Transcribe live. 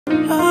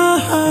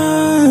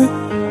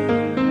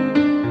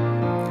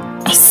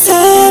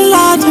C'est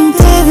LADOUM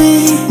TV.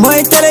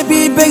 Mooy télé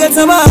bi bégal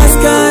sama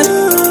askan.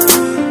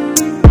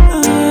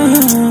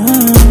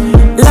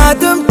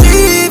 LADOUM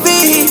TV.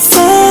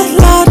 C'est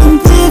LADOUM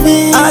TV.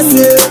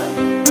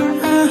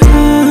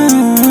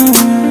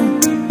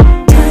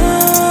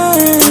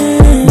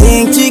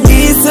 Ding ci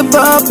gis sa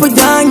bopp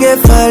jànge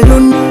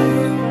falun.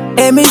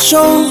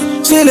 Émission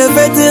chez le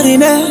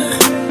vétérinaire.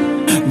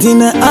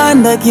 Dina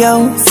ànd ak yow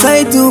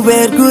saytu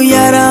bergu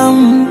yaram.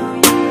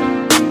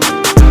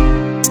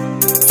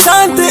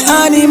 Santé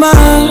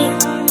animal.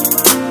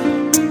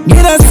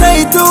 Ngir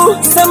saytu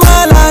sama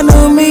laanu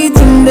mi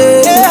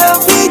dundee.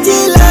 Fii ci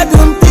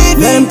LADOUM TV.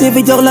 LADOUM TV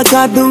jox la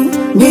kàddu.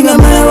 Ngir nga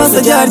mën a wax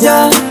sa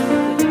jaar-jaar.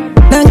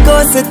 Danga ko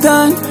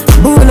seetaan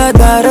bu la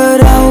dara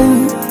raw.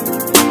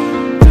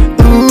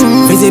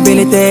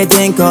 Visibilité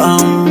dinga ko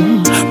am.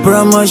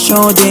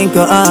 Promotion dinga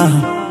ko am.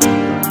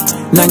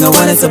 Nanga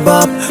wane sa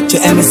bopp ci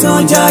émission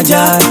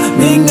jaar-jaar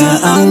ni nga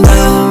am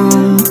ndam.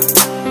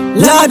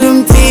 LADOUM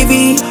TV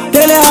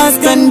télé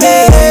askan bi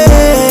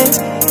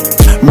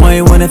mooy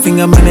wane fi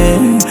nga mëne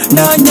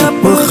ndax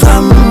ñëpp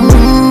xam.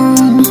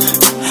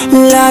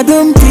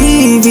 LADOUM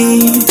TV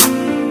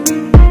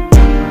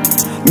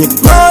ñu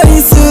mooy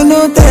sunu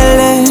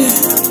télé.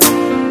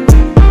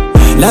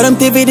 LADOUM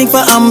TV dinga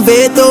fa am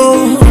veto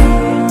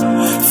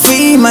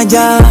Fima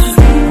Jaar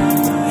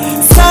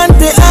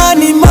santé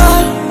animal.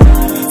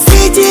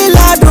 Ci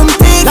LADOUM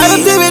TV.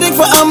 LADOUM TV dinga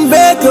fa am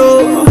veto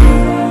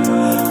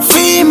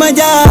Fima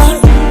Jaar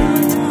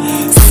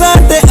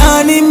santé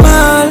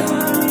animal.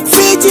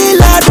 Fii ci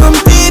LADOUM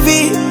TV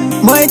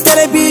mooy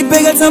télé bi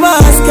bégal sama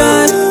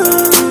askan.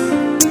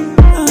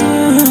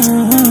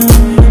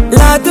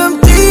 LADOUM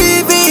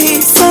TV.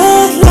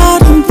 C'est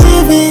LADOUM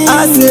TV.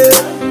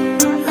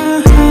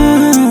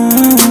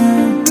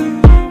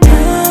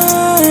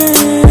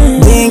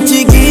 Ding ci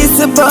gis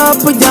sa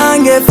bopp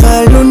jànge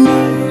falun.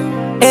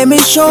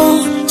 Émission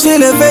chez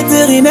le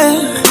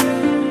vétérinaire.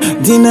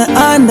 Dina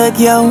ànd ak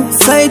yow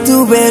saytu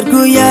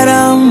bergu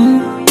yaram.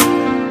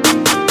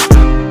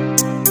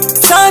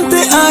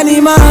 Santé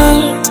animal.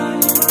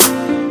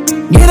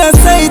 Ngir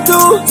saytu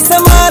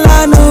sama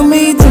laanu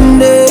mi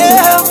dundee.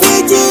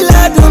 Fii ci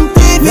LADOUM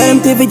TV. LADOUM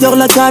TV jox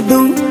la kàddu.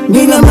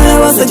 Ngir nga mën a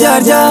wax sa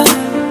jaar-jaar.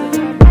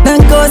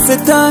 Danga ko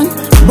seetaan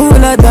bu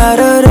la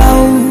dara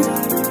raw.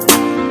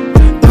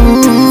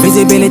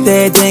 Visibilité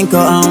dinga ko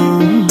am.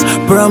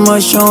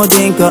 Promotion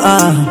dinga ko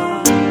am.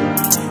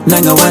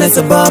 Nanga wane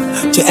sa bopp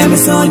ci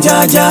émission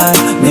jaar-jaar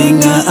ni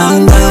nga am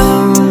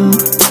ndam.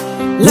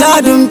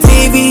 LADOUM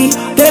TV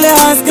télé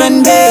askan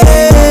bi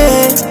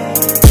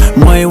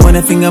mooy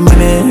wane fi nga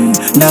mëne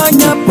ndax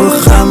ñëpp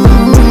xam.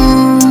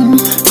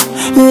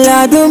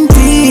 LADOUM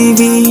TV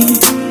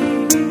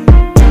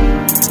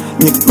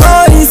ñu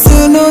mooy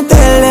sunu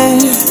télé.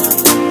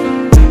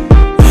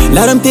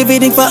 LADOUM TV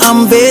dinga fa am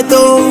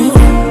veto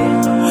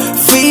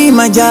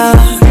Fima Jaar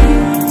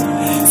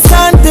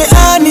santé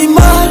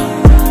animal.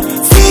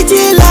 Fii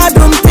ci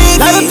LADOUM TV.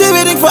 LADOUM TV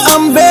dinga fa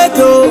am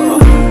veto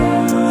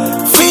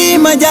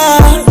Fima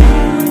Jaar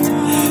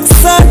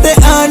santé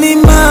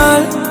animal.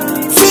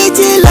 Fii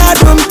ci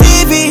LADOUM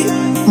TV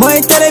mooy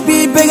télé bi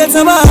bégal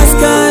sama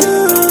askan.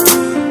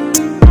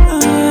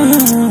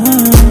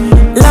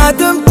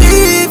 LADOUM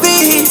TV.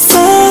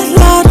 C'est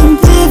LADOUM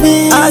TV.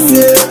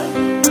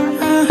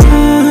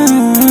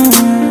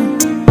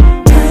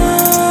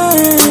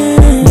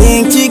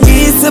 Ding ci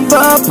gis sa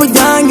bopp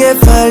jànge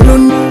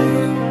falun.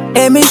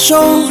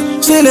 Émission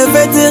chez le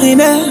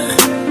vétérinaire.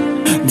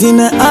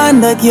 Dina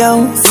ànd ak yow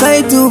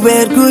saytu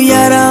bergu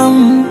yaram.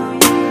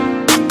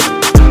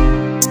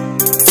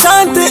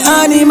 Santé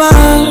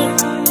animal.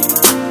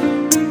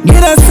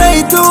 Ngir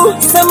saytu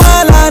sama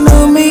laanu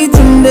mi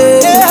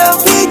dundee.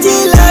 Fii ci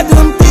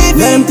LADOUM TV.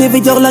 LADOUM TV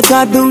jox la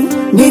kàddu.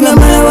 Ngir nga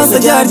mën a wax sa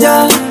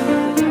jaar-jaar.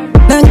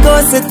 Danga ko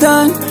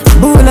seetaan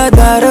bu la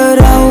dara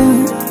raw.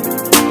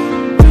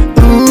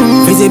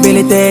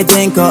 Visibilité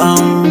dinga ko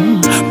am.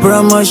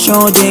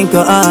 Promotion dinga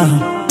ko am.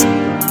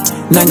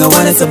 Nanga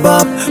wane sa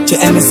bopp ci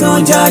émission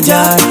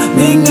jaar-jaar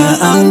ni nga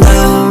am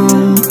ndam.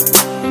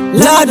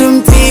 LADOUM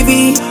TV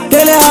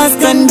télé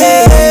askan bi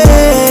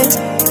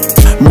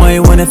mooy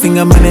wane fi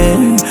nga mëne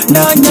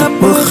ndax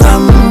ñëpp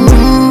xam.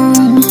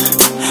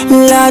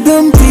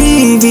 LADOUM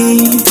TV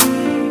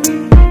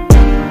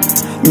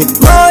ñu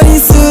mooy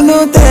sunu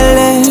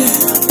télé.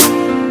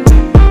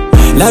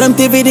 LADOUM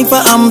TV dinga fa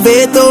am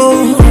veto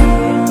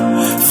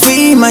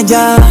Fima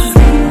Jaar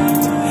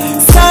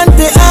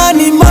santé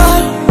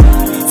animal.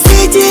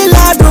 Fii ci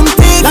LADOUM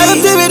TV. LADOUM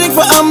TV dinga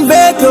fa am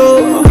veto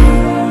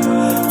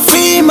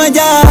Fima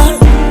Jaar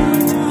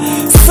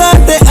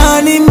santé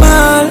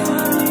animal.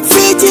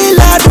 Fii ci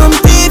LADOUM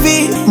TV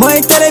mooy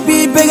télé bi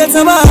bégal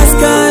sama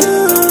askan.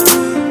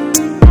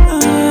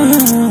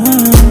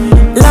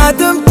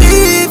 LADOUM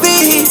TV.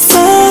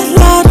 C'est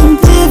LADOUM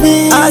TV.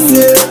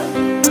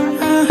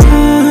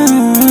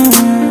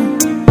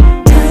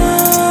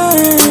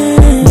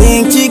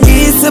 Ding ci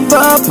gis sa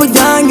bopp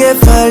jànge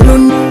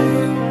falun.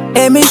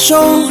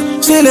 Émission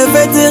chez le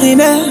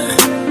vétérinaire.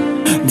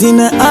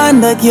 dina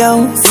ànd ak yow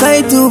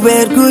saytu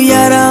bergu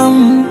yaram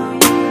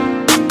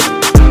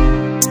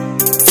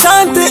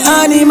santé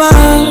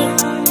animal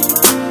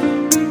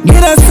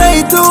ngir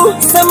saytu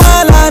sama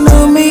laanu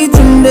mi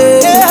dunde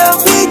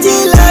fii ci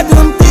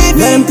LADOUM TV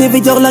LADOUM TV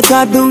jox la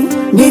kàddu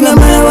ngi nga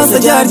mën a wax sa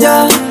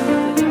jaar-jaar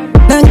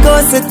nan ko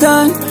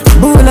seetaan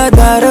bu la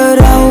dara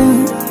raw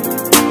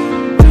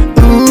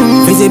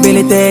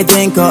visibilité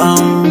dinga ko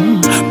am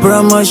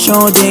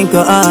promotion dinga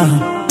ko am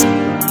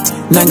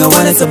nanga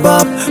wane sa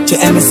bopp ci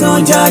émission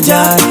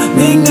jaar-jaar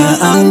ni nga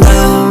am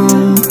ndam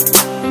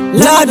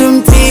LADOUM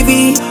TV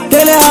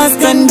télé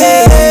askan bi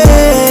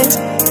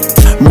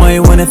mooy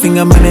wane fi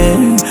nga mëne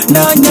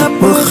ndax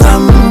ñëpp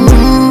xam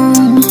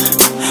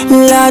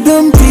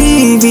LADOUM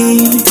TV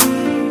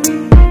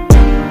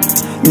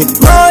ñu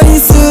mooy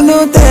sunu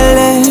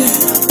télé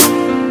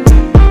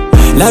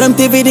LADOUM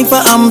TV di fa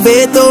am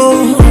veto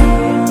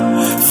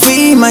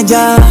Fima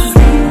Jaar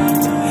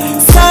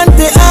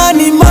santé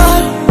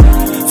animal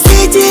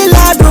fii ci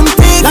LADOUM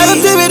TV LADOUM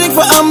TV di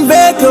fa am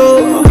veto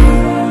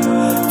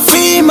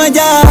Fima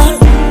Jaar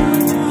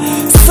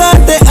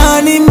santé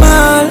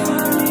animal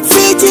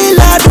fii ci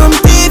LADOUM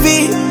TV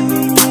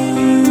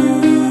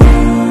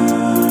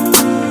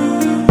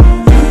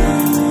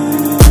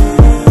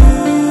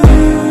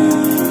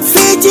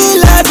fii ci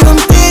LADOUM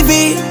TV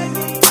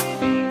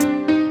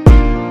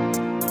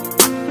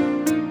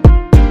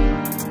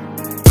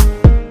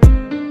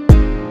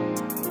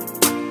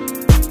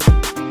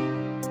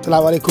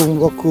salaamaaleykum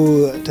mbokku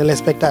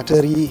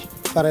téléspectateurs yi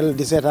faral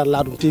di seetaan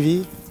LADOUM TV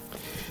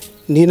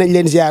nii nañ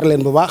leen ziar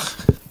leen bu baax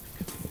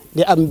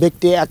di am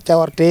mbégte ak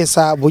cawarte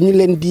saa bu ñu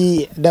leen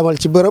di demal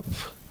ci bërëb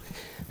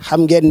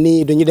xam ngeen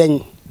ni duñu deñ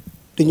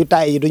duñu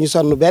tàyyi duñu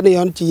sonn benn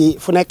yoon ci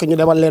fu nekk ñu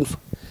demal leen fa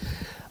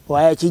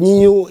waaye ci ñi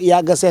ñu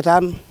yàgg a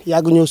seetaan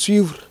yàgg ñoo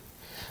suivre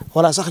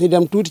wala sax ñu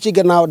dem tuuti ci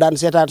gannaaw daan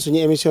seetaan suñu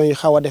émission yu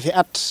xaw a defi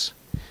at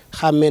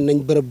xàmmee nañ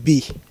bërëb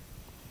bii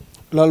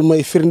loolu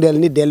mooy firndeel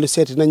ni dellu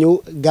seeti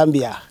nañu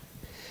Gambia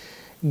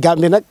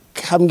Gambie nag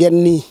xam ngeen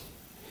ni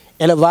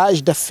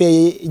élevage daf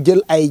fee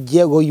jël ay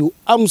jéego yu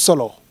am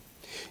solo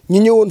ñu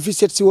ñëwoon fi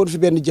seet si woon fi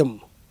benn jëmm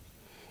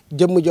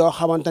joo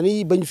xamante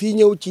ni bañ fii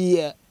ñëw ci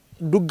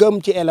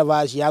duggam ci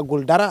élevage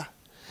yàggul dara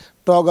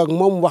toog ak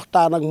moom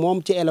waxtaan ak moom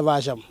ci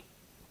élevage am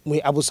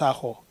muy Abou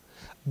Saho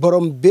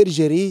borom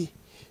bergerie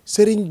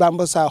Serigne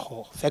Bamba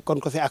Saho fekkoon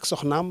ko fi ak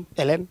soxnaam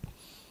Hélène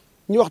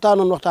ñu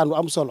waxtaanoon waxtaan bu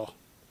am solo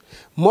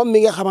moom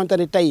mi nga xamante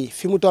ni tey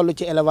fi mu toll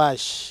ci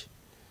élevage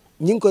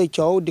ñi ngi koy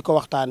coow di ko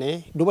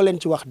waxtaanee du ma leen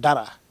ci wax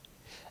dara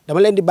dama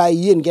leen di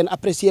bàyyi yéen ngeen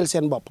apprécier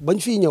seen bopp bañ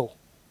fiy ñëw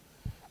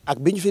ak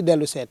bi ñu fi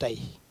dellu see tey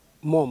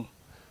moom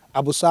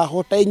Abou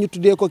Saho tey ñu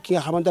tuddee ko ki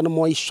nga xamante ne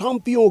mooy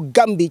champion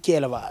Gambie ci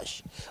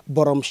élevage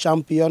borom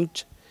champion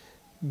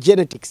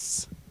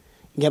genetics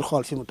ngeen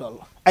xool fi mu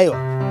toll aywa.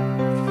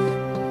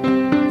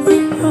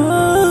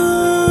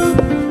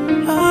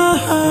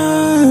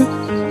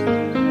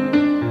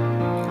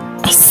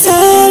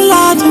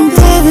 LADOUM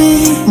TV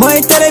mooy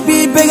télé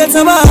bi bégal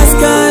sama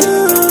askan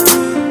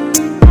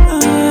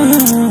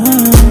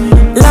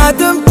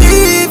LADOUM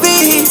TV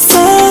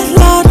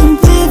LADOUM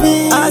TV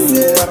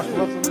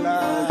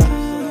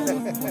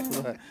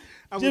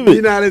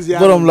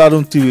borom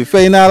LADOUM TV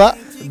fay naa la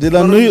di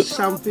la nuyu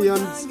champion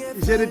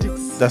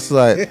genetics. that's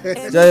right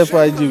jaay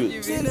fay jibi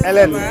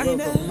Hélène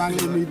maa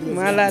ngi lay nuyu.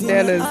 maa la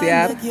delloo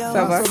ziar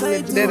ça va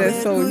déedéet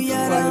sowul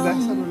la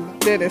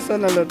déedéet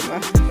sonalut ma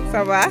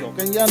ça va.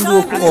 kañ yaa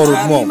ngi ko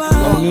oorut moom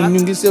ñun ñu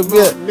ngi seet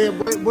bien. mais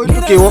booy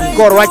tukkee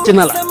koor wàcc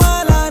na la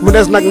mu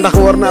des nag ndax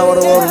war naa war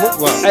a woor ma.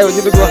 waaw aywa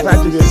ñu dugg waxtaan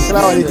ci biir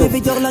salaamaaleykum.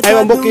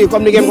 aywa mbokk yi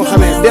comme ni ngeen ko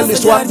xamee dellu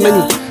soit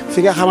nañu fi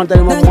nga xamante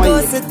ne moom mooy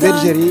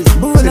bergerie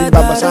Serigne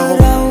Bamba Saho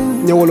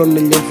ñëwaloon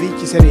nañ leen fii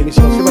ci seen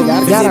émission Fima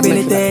Jaar jaaraat nañ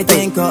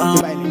fi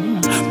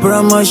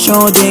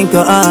promotion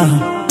dinga am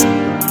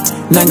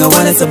nanga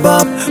wane sa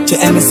bopp ci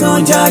émission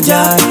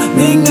jaar-jaar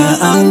ni nga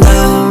am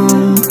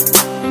ndam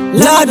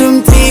LADOUM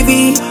TV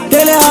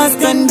télé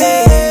askan bi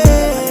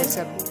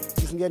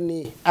gis ngeen ni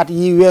at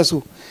yi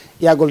weesu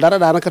yàggul dara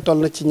daanaka toll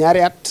na ci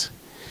ñaari at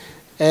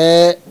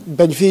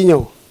bañ fii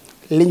ñëw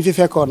liñ fi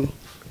fekkoon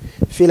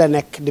fii la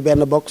nekk di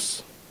benn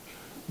box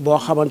boo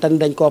xamante ni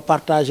dañ koo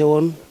partagé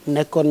woon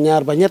nekkoon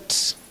ñaar ba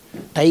ñett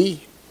tey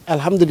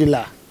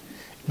alhamdulilah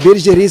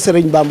bergerie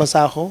Serigne Bamba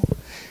Saho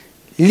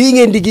lii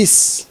ngeen di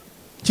gis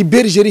ci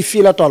bergerie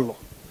fii la toll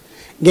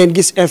ngeen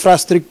gis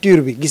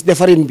infrastructure bi gis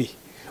defarin bi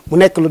mu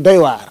nekk lu doy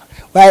waar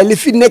waaye li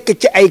fi nekk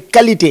ci ay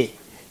qualité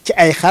ci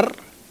ay xar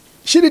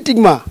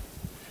génétiquement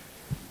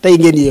tey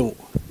ngeen yéemu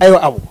aywa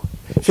Abou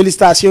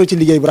félicitations ci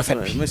liggéey bu rafet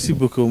bi. merci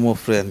beaucoup mon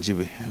frère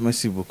Djibi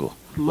merci beaucoup.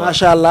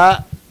 macha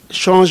allah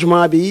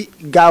changement bi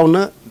gaaw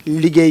na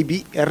liggéey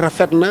bi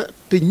rafet na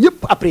te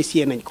ñëpp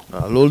apprécier nañ ko.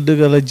 waaw loolu dëgg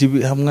la Djibi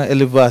xam nga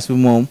élevage bi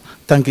moom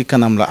tànki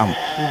kanam la am.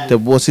 te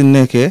boo si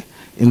nekkee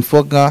il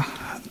faut nga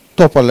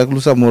toppal rek lu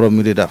sa morom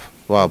mi di def.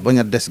 waaw bañ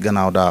a des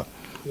gannaaw daal.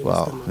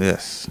 waaw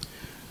yes.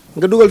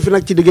 nga dugal fi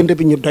nag ci diggante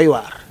bi ñu doy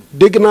waar.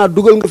 dégg naa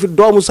dugal nga fi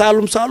doomu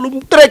Saalum Saalum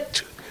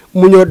direct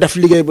mu ñëw def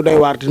liggéey bu doy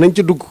waar dinañ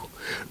ci dugg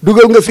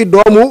dugal nga fi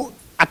doomu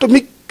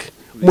atomique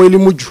mooy li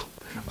mujj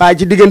waaye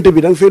ci diggante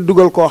bi da nga fay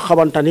dugal koo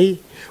xamante ni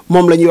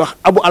moom la ñuy wax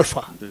Abu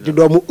Alpha di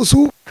doomu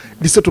usu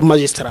di sëtu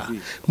magistrat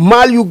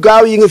maal yu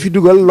gaaw yi nga fi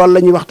dugal loolu la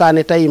ñuy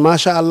waxtaane tey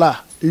macha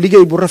allah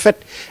liggéey bu rafet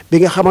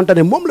bi nga xamante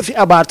ne moom la fi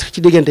abattre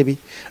ci diggante bi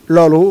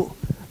loolu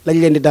lañ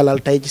leen di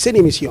dalal tey ci seen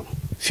émission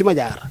fi ma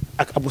jaar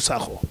ak Abou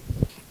Saho.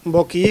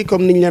 mbokk yi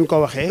comme niñ leen ko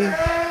waxee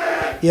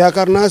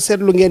yaakaar naa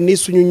seetlu ngeen ni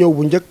suñu ñëw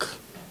bu njëkk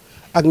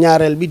ak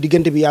ñaareel bi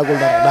diggante bi yàggul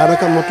dara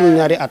daanaka matul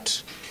ñaari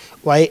at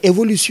waaye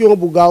évolution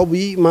bu gaaw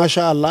bi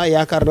macha allah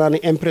yaakaar naa ne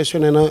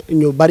impressionné na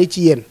ñu bari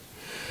ci yéen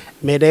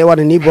mais day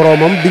wane ni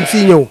boroomam biñ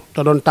fiy ñëw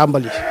te doon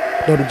tàmbali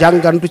doon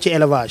jàngantu ci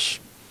élevage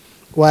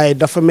waaye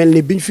dafa mel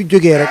ni biñ fi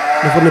jógee rek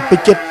dafa ne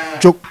pëccët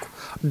jóg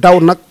daw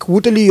nag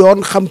wutali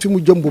yoon xam fi mu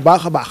jëm bu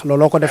baax a baax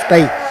looloo ko def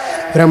tey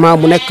vraiment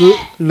mu nekk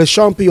le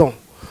champion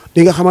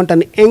bi nga xamante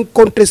ne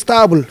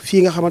incontestable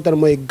fii nga xamante ne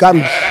mooy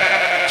Gambie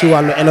ci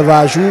wàllu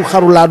élevage yu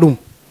xaru laadum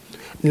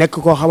nekk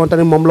koo xamante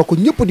ne moom la ko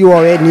ñëpp di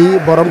woowee nii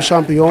borom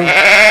champion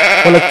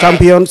wala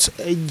champions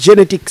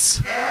genetics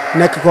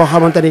nekk koo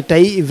xamante ni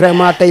tey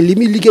vraiment tey li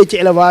muy liggéey ci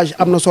élevage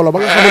am na solo ba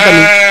nga xamante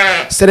ni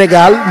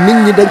Sénégal nit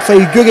ñi dañ fay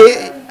jógee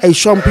ay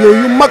champion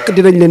yu mag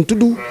dinañ leen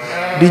tudd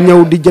di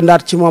ñëw di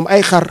jëndaat ci moom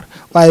ay xar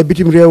waaye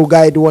bitim réew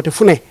gars yi di woote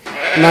fu ne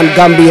naan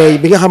Gambien yi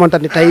bi nga xamante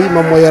ni tey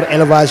moom moo yor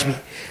élevage bi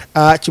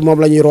ci moom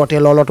la ñuy rootee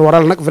looloo te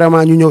waral nag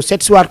vraiment ñu ñëw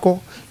seet siwaat ko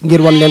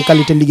ngir wan leen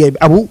qualité liggéey bi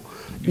Abou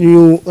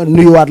ñu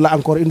nuyuwaat la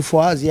encore une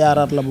fois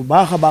ziyaaraat la bu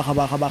baax a baax a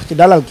baax a baax ci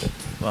dalal gi.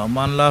 waaw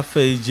man laa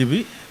fay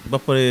jibi ba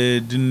pare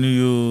di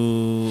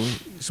nuyu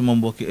suma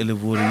mbokki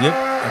éleveurs yi yëpp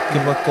ak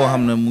képp koo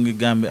xam ne mu ngi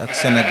Gambie ak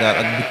Sénégal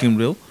ak bitim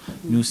réew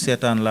ñu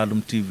seetaan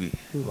LADOUM TV.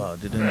 waaw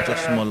di leen jox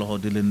suma loxo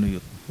di leen nuyu.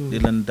 di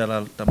leen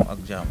dalal tam ak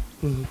jaam.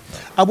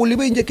 Abou li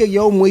may njëkkee ak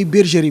yow mooy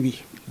bergerie bi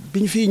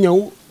biñ fiy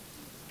ñëw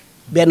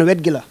benn wet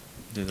gi la.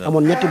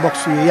 amoon ñetti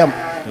box yu yem.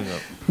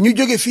 ñu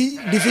jóge fii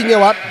di fi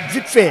ñëwaat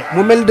vite fait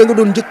mu mel ni da nga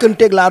doon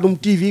njëkkanteeg LADOUM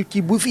TV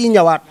ci bu fiy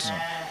ñëwaat.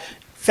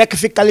 fekk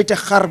fi qualité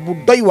xar bu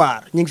doy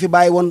waar ñu ngi fi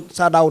bàyyi woon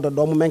Sa Daouda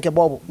doomu menke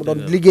boobu mu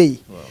doon liggéey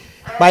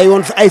bàyyi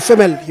woon fi ay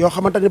femelle yoo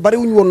xamante ne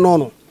bariwuñu woon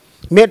noonu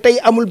mais tey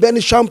amul benn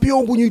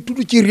champion bu ñuy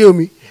tudd ci réew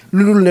mi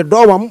lu dul ne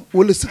doomam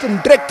wala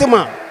sëtam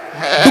directement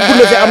dugg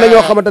na fi am na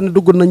ñoo xamante ne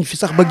dugg nañ fi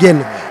sax ba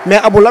génn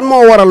mais Abou lan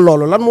moo waral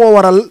loolu lan moo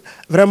waral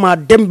vraiment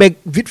dem beeg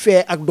vite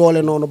fait ak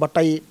doole noonu ba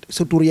tey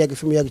sa tur yegg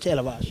fi mu yegg ci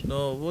élevage.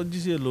 non boo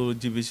gisee loolu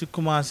jibi si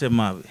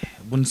commencement bi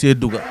buñ see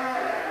dugga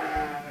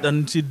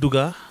dañ si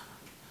dugga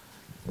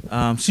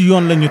si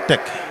yoon la ñu teg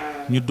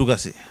ñu dugga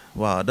si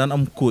waaw daan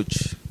am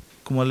coach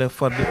ku ma lay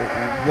far di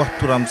wax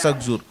turam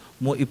chaque jour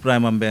moo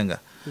Ibrahima Mbenga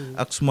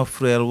ak suma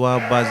frère waa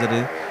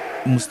Basere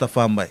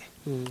Moustapha Mbaye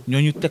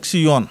ñooñu teg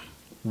si yoon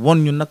won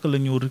ñu naka la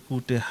ñu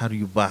recruter xar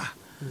yu baax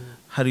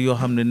xar yoo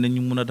xam ne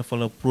nañu mun a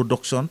defal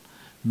production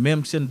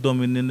même seen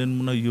doom yi ne leen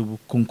mun a yóbbu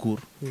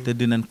concours te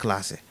dinañ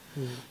classé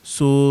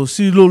so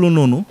si loolu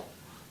noonu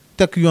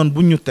teg yoon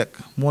bu ñu teg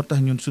moo tax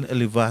ñun suñu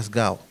élevage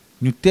gaaw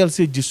ñu teel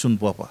see gis suñu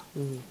boppa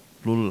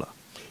loolu la.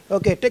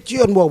 ok teg ci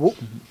yoon boobu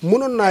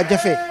mënoon naa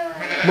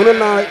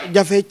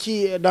jafe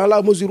ci dans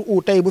la mesure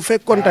où tey bu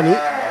fekkoonte ni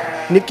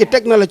nit ki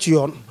teg na la ci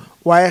yoon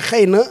waaye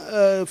xëy na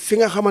fi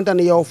nga xamante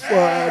ni yow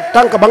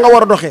tànk ba nga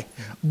war a doxee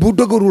bu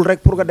dëgërul rek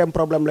pour nga dem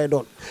problème lay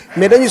doon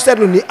mais dañu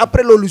seetlu ni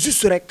après loolu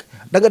juste rek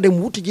da nga dem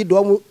wuti ji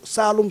doomu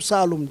Saalum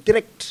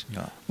direct.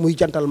 muy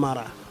jantal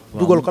Mara.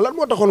 dugal ko lan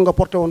moo taxoon nga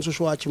porté woon ce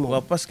choix ci moom.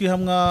 waaw parce que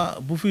xam nga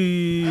bu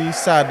fi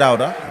Sa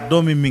Daouda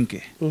doomi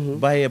minke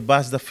bàyyee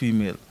base de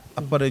femelle.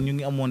 après ñu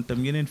ngi amoon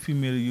tam yeneen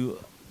femelle yu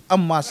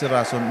am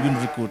macération yu ñu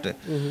recruté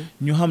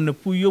ñu xam ne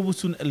pour yóbbu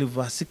suñu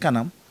élevage si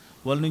kanam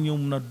wala na ñëw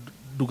mun a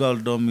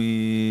dugal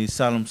doomi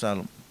Saalum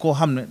koo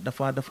xam ne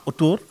dafa def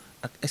auteur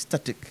ak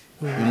statique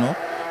you know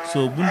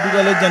so buñ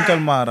dugalee jantal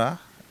Mara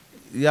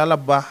yàlla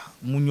baax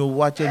mu ñëw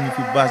wàcceel ñu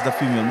fi base de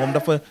femelle moom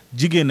dafa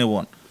jigéene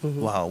woon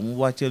waaw mu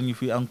wàcceel ñu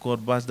fi encore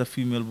base de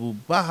femelle bu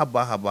baax a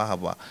baax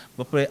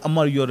ba pare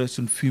amal yore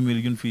suñ femelle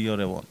yu ñu fi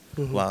yore woon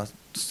waaw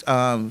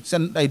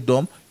seen ay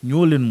doom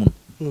ñoo leen mun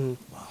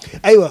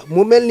aywa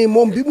mu mel ni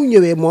moom bi mu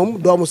ñëwee moom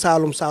doomu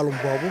Saalum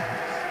boobu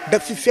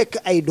daf fi fekk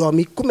ay doom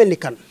yi ku mel ni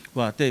kan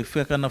waaw tey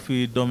fekk na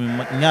fi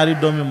ñaari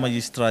doomi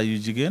magistrat yu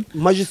jigéen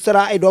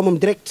ay doomam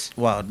direct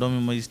waaw doomi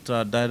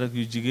magistrat direct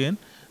yu jigéen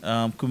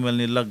ku mel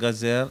ni La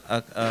Gazère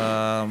ak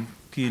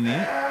kii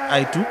nii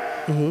Aytu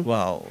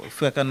waaw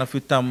fekk na fi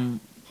tam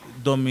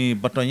doomi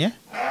Batoñe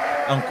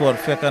encore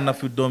fekk na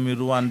fi doomi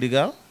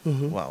Ruwandigal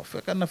waaw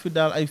fekk na fi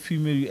daal ay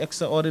femelles yu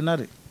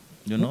extraordinary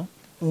you know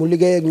mu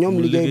liggéey ak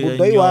ñoom liggéey bu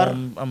doy waar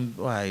am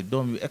waaye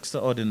doom yu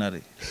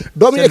extraordinary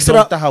doomi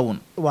extra taxawun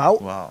waaw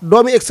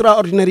doomi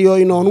extraordinaire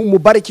yooyu noonu mu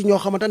bari ci ñoo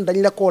xamante ne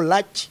dañ la koo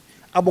laaj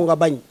Abou nga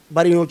bañ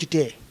bari ñoo ci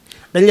téye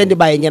dañ leen di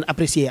bàyyi ngeen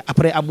apprécier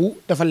après Abou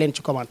defal leen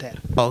ci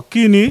commentaire waaw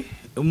kii nii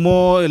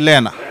moo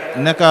leena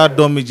nekka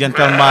doomi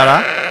jantal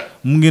Mara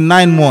mu ngi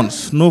 9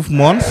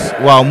 months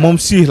waaw moom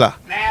sii la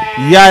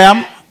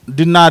yaayam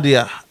di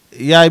Nadia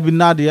yaay bi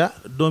Nadia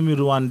doomi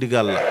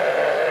Ruwandigal la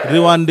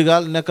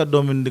Ruwandigal nekk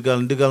doomi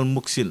ndigal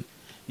muksin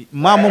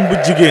maamam bu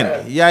jigéen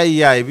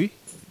yaay bi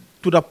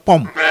tudda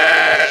pom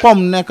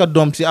nekk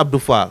doom si Abdou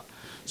Fall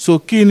so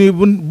kii nii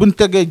buñ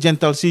tegee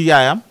jantal si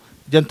yaayam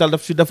jantal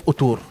daf si def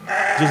autour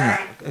gis nga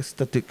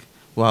esthétique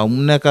waaw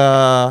mu nekk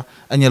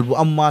añel bu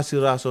am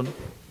macération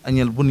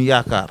añel bu ñu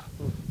yaakaar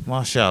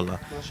macha allah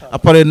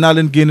après naa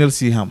leen génneel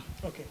si xam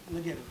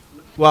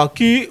waaw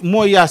kii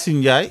moo Yacine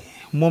Ndiaye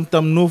moom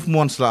tam 9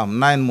 months la am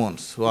 9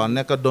 months waaw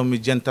nekk doomi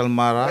jantal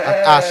Mara ak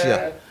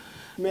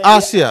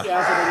Asia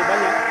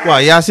waaw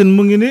Yacine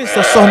mu ngi nii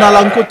sa soxna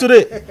la nga ko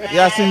turee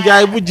Yacine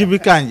Ndiaye bu jibi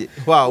kanji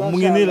waaw mu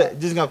ngi nii la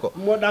gis nga ko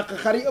moo dàq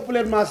xar yi ëpp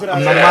leen macération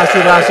am na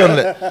macération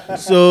la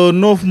so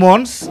 9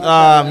 months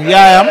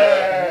yaayam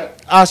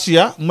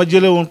Asia ma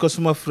jële woon ko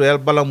suma frère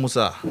Bala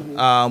Moussa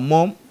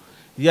moom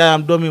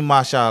yaayam doomi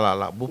macha allah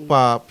la bu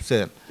Paap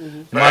Seen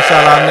macha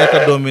allah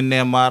nekk doomi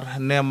Neymar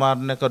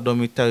nekk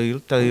doomi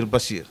Tahil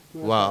Bachir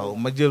waaw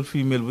ma jël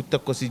femelle bi teg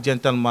ko si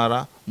jantal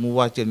Mara mu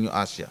wàcceel ñu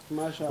Asia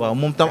waaw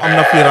moom tam am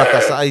na fii raka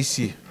sa ay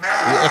si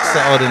yu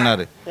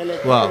extraordinaire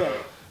waaw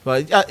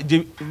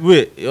ji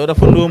we yow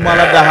dafa ndoo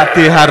mala daaxa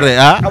tee xar re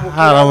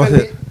xaaral wax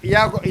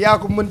yaa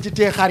ko mën ci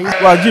tee xar yi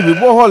waaw ji bi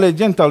boo xoolee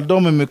jantal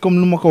doome mi comme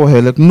nu ma ko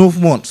waxee rek 9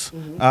 months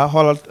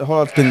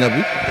xoolal tënga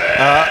bi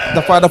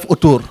dafa def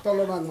autour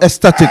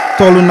statique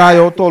toolu naa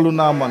yow toolu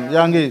naa man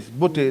yaa ngi gis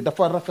beauté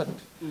dafa rafet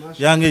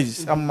yaa ngi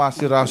gis am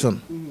macération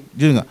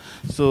gis nga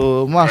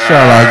so macha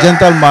allah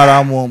jantal Mara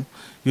moom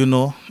you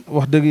know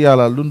wax dëgg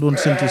yàlla lu doon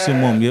séntu si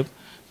moom yëpp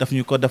daf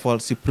ñu ko defal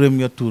si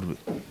premier tour bi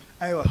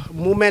aywa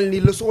mu mel ni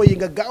leçon yi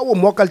nga gaaw a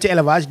mokkal ci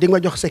élevage di nga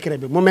jox secret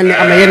bi mu mel ni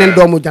am na yeneen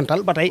doomu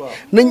jantal ba tey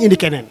nañ indi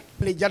keneen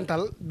li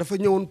jantal dafa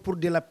ñëwoon pour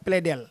di la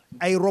plaider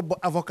ay robe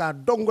avocat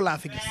dong laa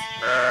fi gis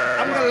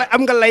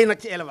am nga lay nag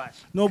ci élevage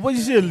non boo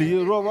gisee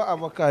lii robe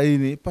avocat yi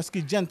nii parce que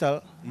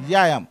jantal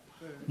yaayam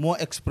moo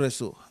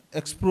expresso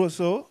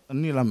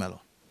nii la melo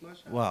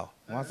waaw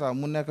masa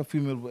mu nekk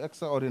femelle bu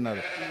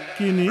extraordinaire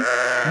kii nii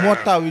moo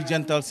taawi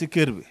jantal si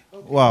kër bi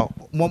waaw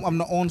moom am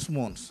na 11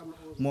 months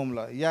moom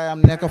la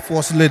yaayam nekk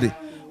first lady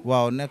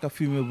waaw nekk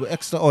femelle bu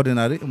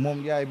extraordinaire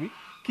moom yaay bi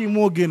kii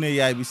moo génnee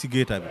yaay bi si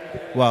géeta bi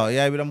waaw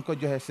yaay bi dama ko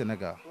joxe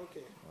Sénégal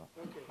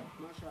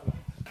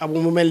abu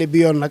mu mel ni bi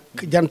yoon nag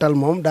jantal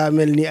moom daa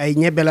mel ni ay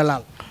ñebe la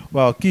laal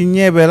waaw kii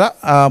ñeebe la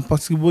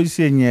parce que boo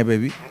gisee ñeebe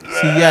bi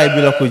si yaay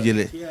bi la ko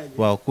jëlee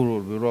waaw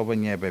kuróol bi rooba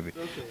ñeebe bi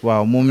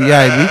waaw moom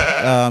yaay bi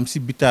si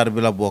bitaar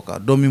bi la bokka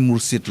doomi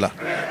mursit la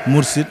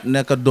mursit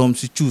nekk doom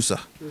si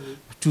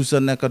cuusa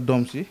nekk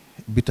doom si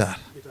bitaar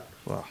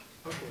waaw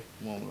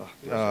moom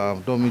la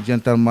doomi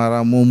jantal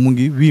Mara moom mu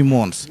ngi 8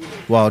 months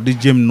waaw di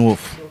jëm 9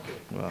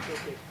 waaw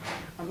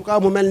en tout cas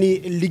mu mel ni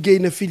liggéey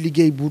na fi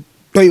liggéey bu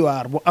doy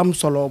waar bu am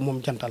solo moom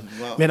jantal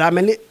mais daa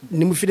mel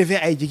ni mu fi defee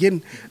ay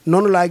jigéen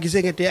noonu laa gisee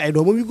nga tee ay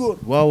doomam yu góor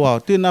waaw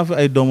tee naa fi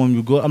ay doomam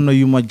yu góor am na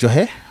yu ma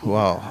joxe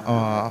waaw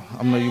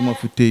am na yu ma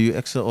fi tee yu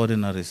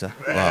extraordinaire sax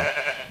waaw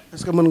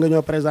est-ce que mën nga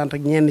ñoo présenter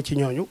ak ñenn ci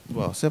ñooñu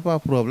waaw c'est pas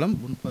problème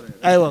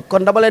aywa kon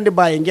dama leen di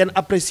bàyyi ngeen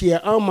apprécier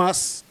en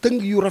masse tëng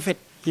yu rafet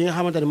yi nga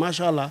xamante ne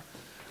macha allah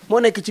moo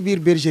nekk ci biir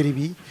bergerie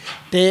bi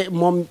te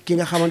moom ki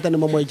nga xamante ne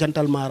moom mooy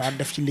jantal Mara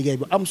def ci liggéey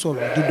bu am solo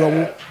di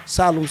doomu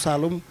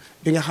Saalum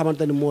bi nga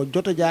xamante ne moo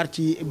jot a jaar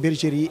ci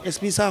bergerie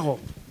yi Saho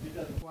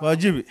waaw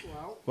jibi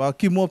waaw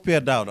kii moo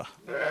Père Daouda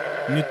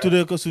ñu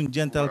tuddee ko suñ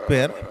jantal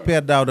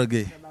Père Daouda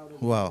Gueye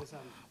waaw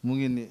mu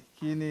ngi ni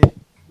kii ni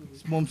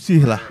moom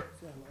siix la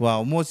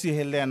waaw moo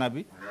siixee leena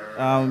bi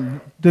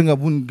dégg nga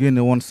buñ génne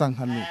woon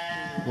sànqal ni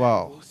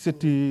waaw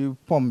seti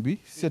pom bi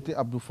seti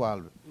Abdou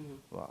Fall bi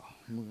waaw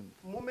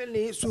mu mel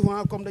ni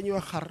souvent comme dañuy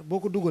wax xar boo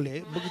ko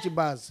dugalee bëgg ci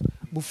base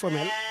bu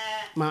femelle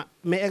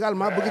mais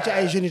également bëgg ci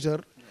ay géniteur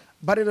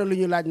bari na lu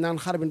ñu laaj naan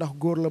xar bi ndax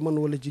góor la mën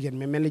wala jigéen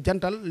mais mel ni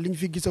jantal liñ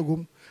fi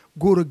gisagum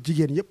góor ak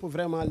jigéen yëpp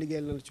vraiment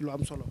liggéey na ci lu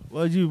am solo.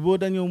 waaw ji boo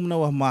dañoo mën a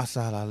wax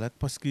maasala rek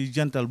parce que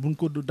jantal buñ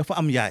ko dafa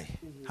am yaay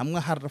xam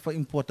nga xar dafa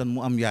important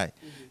mu am yaay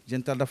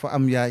jantal dafa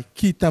am yaay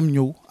kii tam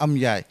ñëw am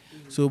yaay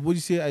soo boo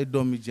gisee ay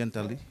doomi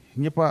jantal yi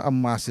ñëpp a am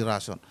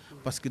macération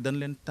parce que dañ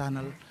leen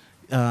tànnal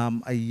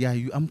ay yaay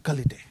yu am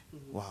qualité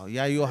waaw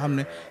yaay yoo xam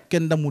ne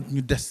kenn damut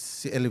ñu des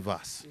si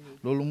élevage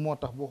loolu moo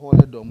tax boo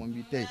xoolee doomam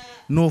bi tey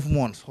 9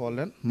 months xool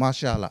leen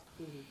macha allah.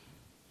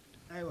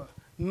 aywa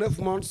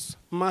 9 months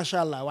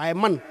macha allah waaye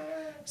man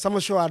sama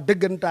choix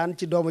dëggantaan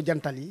ci doomu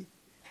jantal yi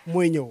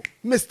mooy ñëw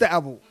Mr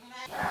Abou.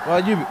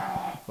 waaw jibi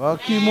waaw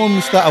kii moom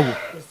Mr Abou.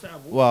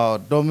 waaw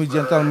doomu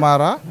jantal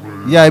Mara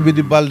yaay bi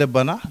di Balde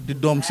Bana di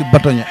doom si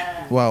batoñe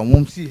waaw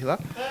moom si la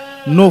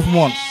 9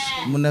 months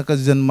mu nekk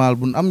jeune mâle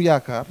bu am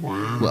yaakaar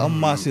bu am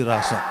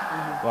macération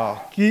waaw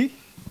kii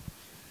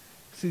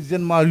si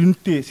jeune mâle yu ñu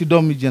téye si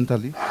doomu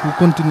jantal yi pour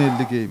continuer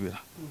liggéey bi la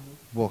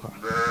bokka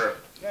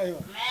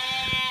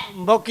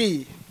mbokk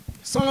yi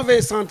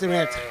 120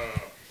 centimètres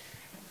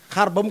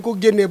xar ba mu ko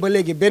génnee ba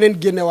léegi beneen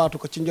génnewaatu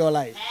ko ci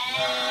njoolaay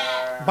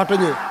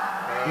bâtonnier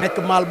nekk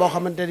mâle boo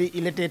xamante ni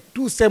il était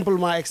tout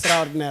simplement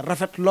extraordinaire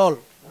rafet lool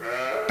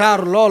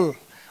taaru lool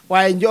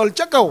waaye njool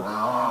ca kaw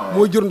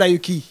moo jur ndayu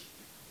kii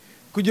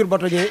ku jur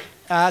bâtonnier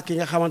ki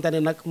nga xamante ne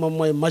nag moom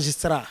mooy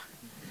magistrat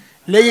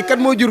léegi kat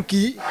moo jur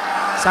kii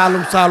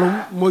Saalum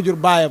moo jur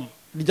baayam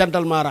di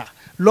jantal Mara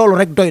loolu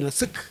rek doy na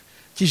sëkk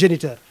ci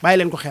géniteur bàyyi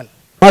leen ko xel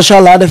macha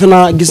allah defe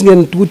naa gis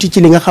ngeen tuuti ci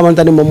li nga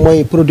xamante ni moom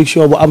mooy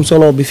production bu am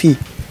solo bi fii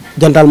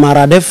Jantal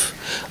Mara def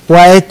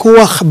waaye ku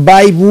wax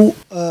baay bu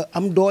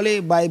am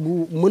doole baay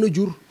bu mën a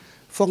jur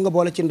foog nga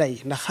boole ci ndey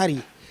ndax xar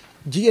yi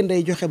jigéen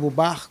day joxe bu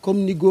baax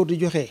comme ni góor di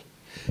joxe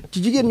ci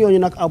jigéen ñooñu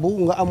nag Abu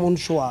nga amoon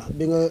choix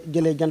bi nga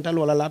jëlee Jantal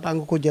wala laataa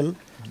nga ko jël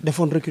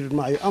defoon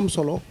recrutement yu am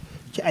solo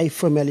ci ay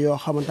femelles yoo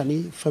xamante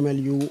ni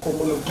femelles yu ko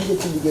mën a jigéen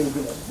ci liggéey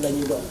bi la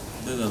ñuy doon.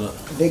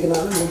 dégg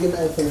naa nag nga jël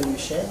ay femelles yu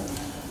cher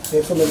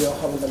des femelles yoo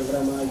xamante ni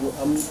vraiment yu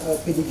am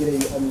pédigré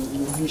yu am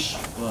yu riche.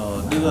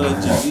 waaw dëgg la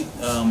Djibi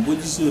boo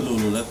gisee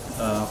loolu rek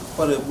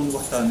pare bu ñu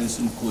waxtaanee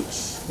suñu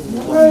coach. mu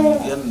wax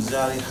ni yan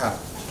genre yi xar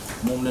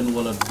moom leen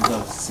wala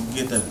dugal si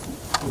gétta bi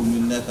pour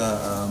ñu nekk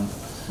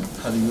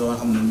xar yoo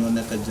xam ne ñoo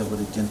nekk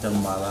jabari Jantal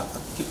Mara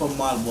ak képp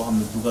maal boo xam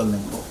ne dugal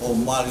nañ ko au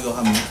maal yoo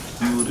xam ne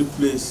ñu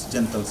replace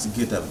Jantal si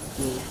gétta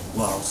bi.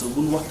 waaw so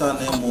bu ñu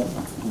waxtaanee moom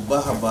bu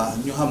baax a baax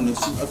ñu xam ne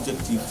suñu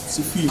objectif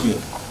si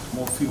femelle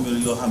moo femelle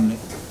yoo xam ne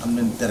am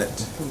nañ deret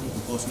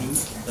because ñun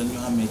dañu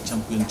xamee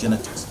champion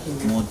genetics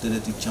moo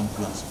dereti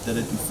champions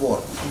dereti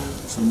fort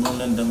so noonu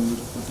leen dem ñu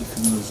recruter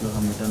femelles yoo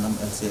xam ne dana am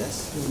LCS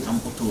am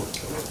autour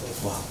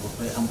waaw ba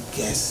pare am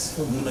kees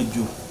mun a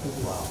jur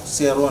waaw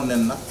seeroon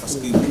nen nag parce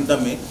que buñ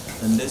demee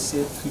dañ lay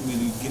seet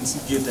femelles yu gën si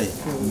géttay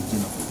ñu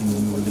jëna ko indi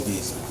ñu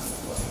liggéey si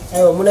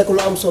aywa mu nekk lu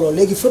am solo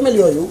léegi femelles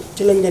yooyu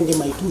ci lañ leen di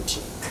may tuuti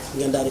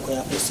ngeen daal di koy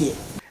apprécier.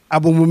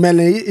 Abu mu mel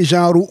ni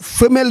genre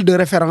femelle de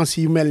référence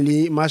yu mel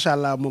nii macha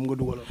allah moom nga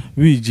dugaloon.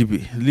 oui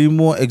Djibi lii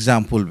moo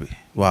exemple bi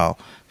waaw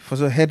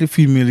parce que xeeti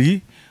femelle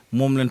yi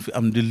moom leen fi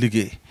am di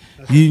liggéey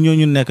yii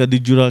ñooñu nekk di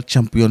jural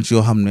champions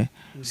yoo xam ne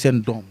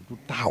seen doom du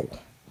taxaw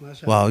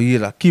waaw yii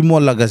la kii moo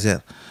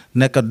Lagazer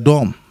nekk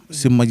doom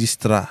si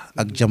magistrat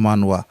ak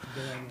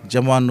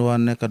Jamanwa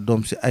nekk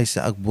doom si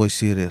Aïssa ak Boy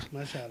Séeréer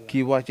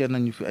kii wàccee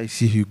nañu fi ay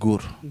siix yu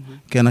góor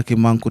kenn ki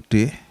maa ngi ko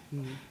téye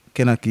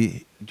kenn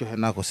ki joxe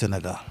naa ko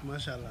Sénégal.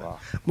 macha allah waaw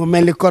mu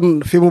mel ni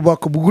kon fi mu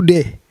bokk bu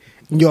guddee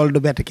njool du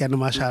bett kenn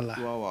macha allah.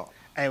 waaw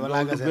aywa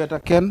njool du bett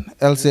kenn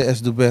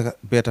LCS du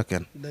bett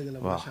kenn. dëgg la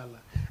macha allah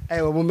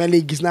aywa mu mel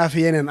ni gis naa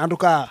fi yeneen en tout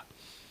cas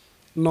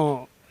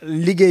non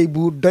liggéey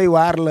bu doy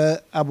waar la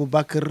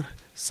Aboubacar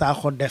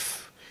Saho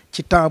def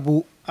ci temps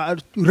bu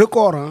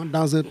record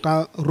dans un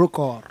temps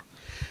record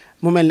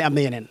mu mel ni am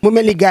na yeneen. mu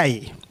mel ni gars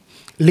yi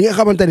li nga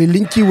xamante ni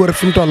liñ ciy wër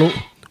fi mu toll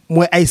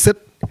mooy ay sët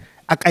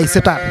ak ay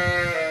sëtaat.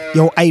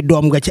 yow ay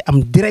doom nga ci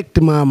am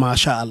directement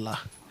macha allah.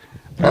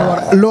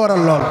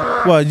 looral lool.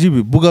 waaw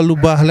Djibi bugal lu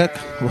baax rek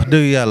wax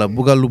dëgg yàlla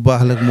bugal lu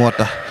baax rek moo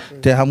tax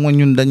te xam nga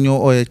ñun dañoo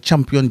ooyee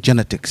champion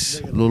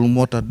genetics loolu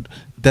moo tax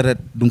deret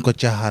duñ ko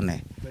caaxaanee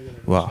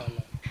waaw.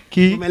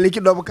 kii mel ni ki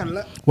doomu kan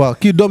la. waaw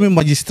kii doomi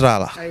magistrat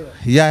la.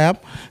 yaayam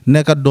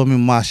nekk doomi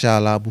macha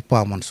allah bu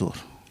Pa Mansour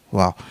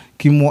waaw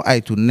kii moo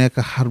aytu nekk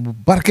xar bu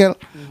barkeel.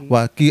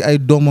 waaw kii ay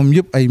doomam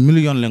yëpp ay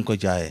millions lañ ko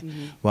jaayee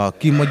waaw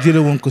kii ma jële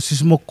woon ko si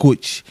suma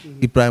coach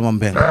Ibrahima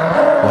Mbeng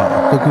waaw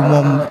kooku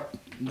moom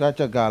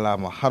gàcca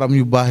gaalaama xaram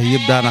yu baax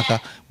yëpp daanaka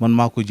man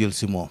maa ko jël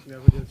si moom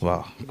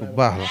waaw ku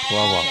baax la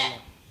waaw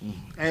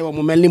aywa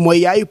mu mel ni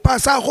mooy yaayu Pa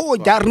Saho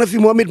jaar na fi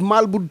moom it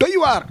maal bu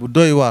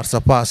doy waar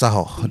sa Pa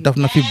Saho daf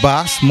na fi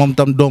baas moom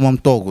tam doomam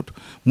toogut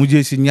mu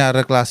jël si ñaar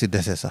rek laa si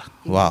dese sax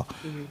waaw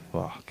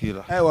kii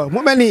la aywa mu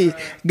mel ni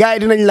gars yi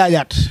dinañ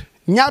laajaat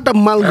ñaata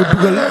maal nga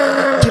dugal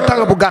ci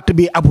temps bu gàtt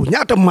bi Abu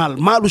ñaata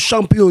maalu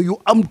champion yu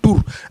am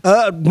tour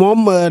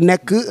moom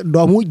nekk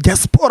doomu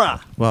diaspora.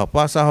 waaw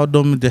Pa Saho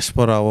doomu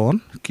diaspora woon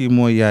kii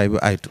mooy yaay bi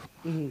aytu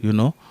you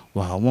know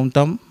waaw moom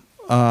tam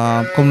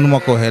comme nu ma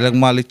ko waxee rek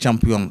maali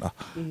champion la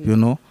you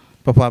know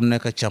papaam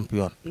nekk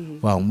champion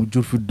waaw mu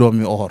jur fi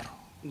doomi or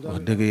wax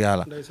dëgg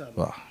yàlla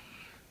waaw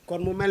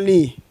kon mu mel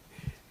nii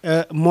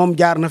moom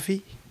jaar na fi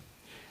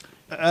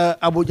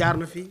Abu jaar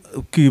na fi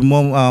kii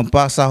moom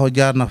Pa Saho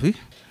jaar na fi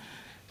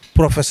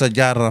professeur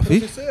jaar na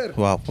fi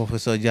waaw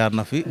professeur jaar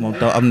na fi moom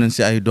taw am nañ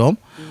si ay doom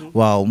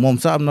waaw moom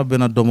sax am na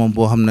benn doomam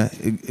boo xam ne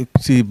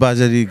si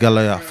Bajari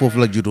Galaya foofu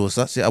la juddoo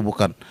sax si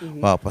Abukan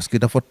waaw parce que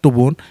dafa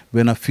tëboon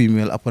benn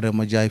femelle après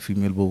ma jaay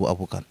femelle boobu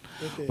Abukan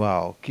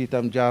waaw kii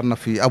tam jaar na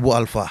fi Abu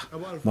Alpha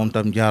moom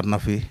tam jaar na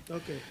fi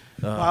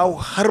waaw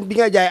xar bi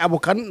nga jaay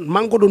Abukan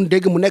maa ngi ko doon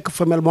dégg mu nekk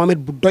femelle moom it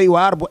bu doy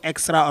waar bu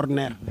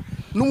extraordinaire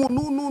nu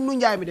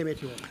njaay mi demee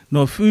ci woon.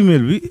 non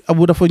femelle bi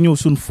Abu dafa ñëw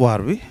suñ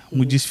foire bi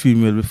mu gis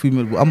femelle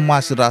bu am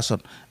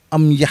macération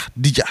am yax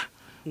dija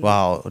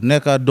waaw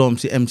nekk doom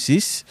si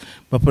M6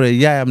 ba pare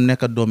yaayam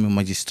nekk doomi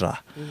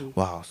magistrat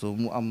waaw so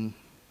mu am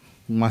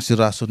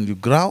macération yu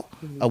graaw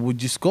Abu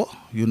gis ko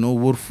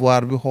wër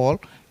foire bi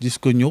xool gis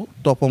ko ñëw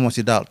toppa ma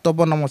si daal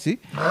toppa na ma si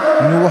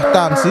ñu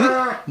waxtaan si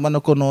ma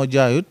ne ko noo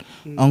jaayut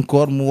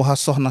encore mu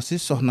wax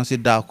soxna si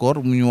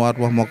d'accord mu ñëwaat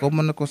wax ma ko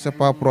ma ne ko c'est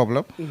pas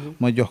problème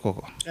ma jox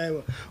ko aywa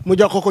mu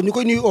jox ko ñu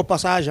koy nuyu au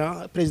passage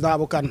président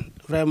Abou Kane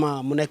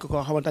vraiment mu nekk koo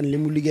xamante ne li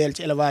mu liggéeyal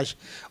ci élevage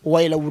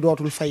way la bu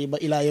dootul fay ba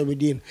ilaa yawmi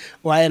diin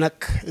waaye nag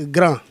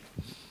grand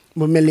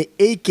mu mel ni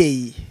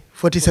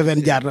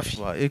AK47 jaar na fi.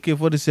 waaw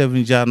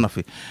AK47 jaar na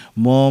fi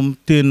moom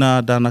téye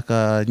naa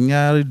daanaka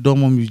ñaari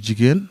doomam yu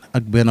jigéen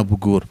ak benn bu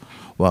góor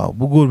waaw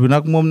bu góor bi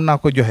nag moom naa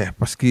ko joxe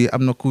parce que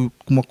am na ku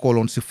ma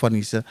kooloon si fan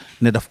yi sa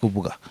ne daf ko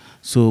bugga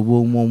so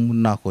boobu moom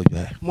mun naa koo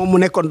joxe. moom mu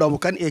nekkoon doomu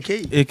kan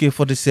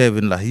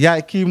AK47 la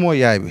yaay kii moo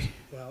yaay bi.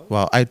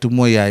 waaw aytu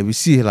moo yaay bi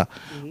sii la.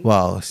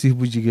 waaw sii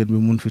bu jigéen bi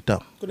mun fi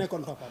tam. ku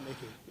nekkoon papaam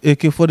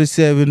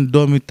AK47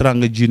 doomi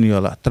Tranga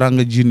Junior la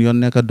Tranga Junior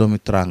nekk doomi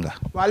Tranga.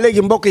 waaw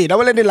léegi mbokk yi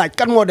dama leen di laaj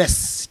kan moo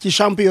des ci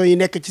champion yi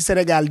nekk ci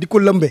Sénégal di ko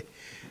lëmbe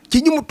ci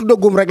ñi mu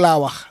tuddagum rek laa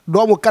wax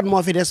doomu kan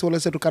moo fi des wala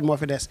surtout kan moo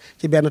fi des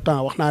ci benn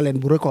temps wax naa leen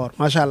bu record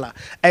macha allah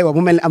aywa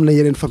mu mel ni am na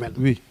yeneen femelle.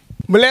 oui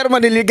mu leer ma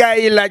ni li gars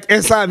yi laaj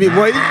instant bi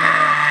mooy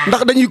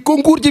ndax dañuy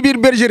concours ci biir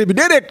bergerie bi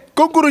déedéet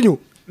concours ñu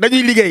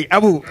dañuy liggéey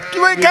abu ki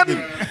mooy kan.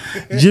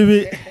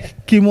 jibi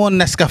kii moo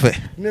Nescafé.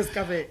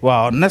 Nescafé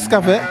waaw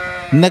Nescafé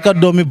nekk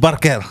doomi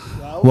Barker.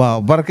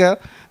 waaw Barker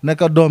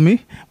nekk doomi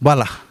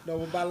Bala.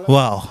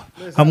 waaw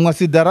xam nga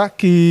si dara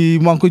kii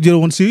maa ngi ko jël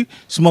woon si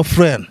suma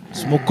friend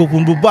suma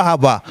copine bu baax a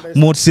baax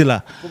Modou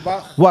Silla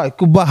waaw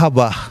ku baax a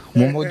baax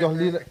moom moo jox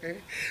lii la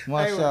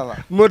macha allah.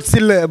 Modou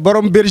Silla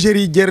borom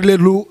bergerie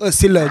jërleelu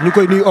Silla ñu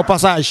koy nuyu au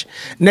passage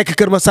nekk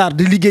Kër Massar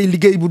di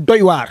liggéey bu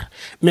doy waar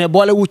mais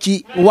boole wu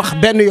ci wax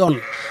benn yoon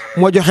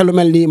moo joxe lu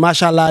mel nii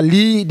macha allah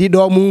lii di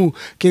doomu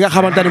ki nga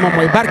xamante ni moom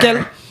mooy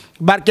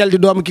Barkel di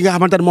doomu ki nga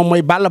xamante ni moom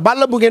mooy Balla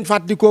bu ngeen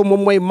fàttalikoo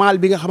moom mooy maal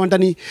bi nga xamante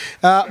ni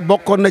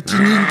bokkoon na ci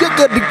ñi njëkk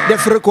a di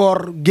def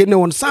record génne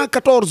woon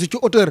 114 ci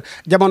hauteur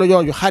jamono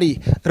jooju xar yi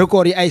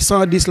record yi ay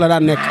 110 la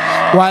daan nekk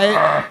waaye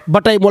ba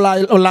tey mu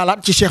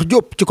laalaat ci Cheikh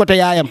Diop ci côté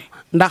yaayam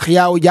ndax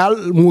yaaw jaal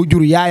moo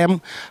jur yaayam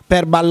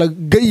père Balla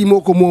Gueye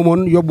moo ko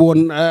moomoon yóbbu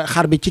woon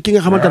xar bi ci ki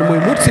nga xamante ne mooy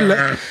Modou Sylla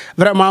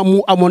vraiment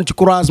mu amoon ci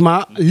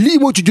croisement lii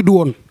moo ci juddu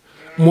woon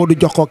moo du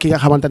jox ko ki nga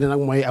xamante ne nag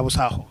mooy Abou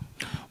Saho.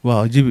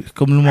 waaw jibi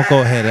comme lu ma ko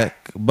waxee rek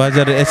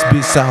Bazary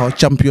SB Saho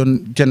champion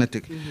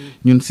génétique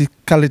ñun si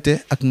qualité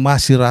ak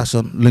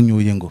maturation la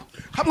ñu yëngu.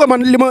 xam nga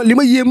man li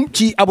ma yéem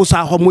ci Abou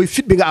Saho mooy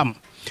fit bi nga am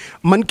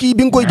man kii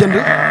bi nga koy jënd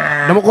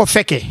dama ko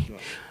fekkee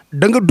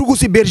da nga dugg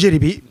si bergerie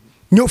bi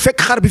ñëw fekk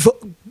xar bi fa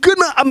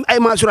gën a am ay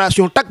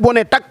maturation tak boo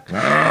nee tak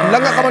la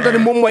nga xamante ne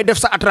moom mooy def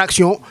sa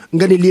attraction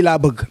nga ni lii laa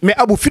bëgg mais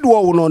Abou fit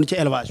woowu noonu ci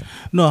élevage.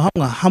 non xam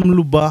nga xam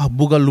lu baax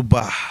buggal lu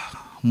baax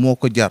moo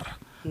ko jar.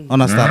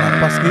 understand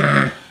parce que.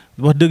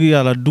 wax dëgg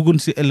yàlla duggun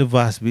si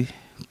élevage bi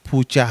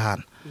pour caaxaan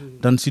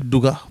dan si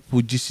dugga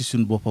pour gis si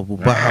suñ boppa bu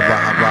baax a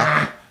baax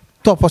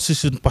toppa si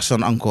suñ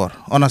passion encore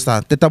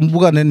understand te tam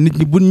bugga ne nit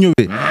ñi buñ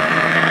ñëwee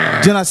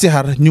jëna si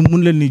xar ñu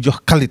mun leen ni jox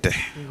qualité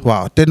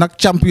waaw te nag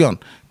champion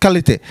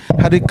qualité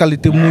xari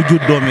qualité moo jur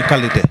doomi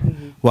qualité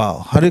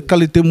waaw xari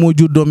qualité moo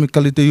jur doomi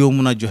qualité yow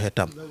mun a joxe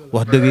tam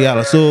wax dëgg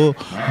yàlla soo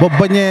ba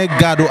bañee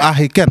gaadu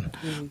aaxi kenn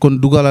kon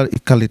dugalal i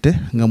qualité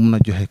nga mun a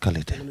joxe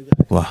qualité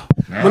waaw.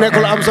 mu nekk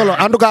lu am solo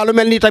en tout cas lu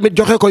mel nii tamit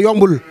joxe ko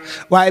yombul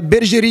waaye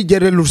bergerie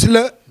jërelu si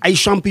la ay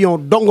champion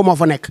dong moo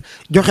fa nekk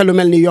joxe lu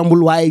mel ni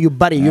yombul waaye yu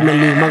bari yu mel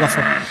ni ma nga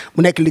fa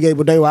mu nekk liggéey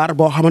bu doy waar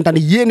boo xamante ne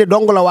yéene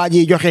dong la waa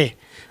ji joxe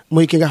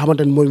muy ki nga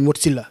xamante ne mooy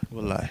Modou Sylla.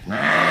 wallaay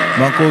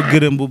maa ngi ko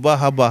gërëm bu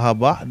baax a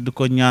baax di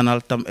ko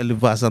ñaanal tam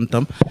élevage am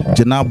tam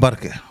dinaa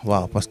barke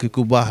waaw parce que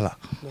ku baax la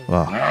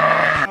waaw.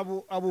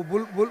 Abu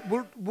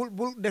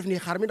bul def ni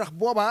xar mi ndax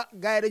boobaa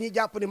gars yi dañuy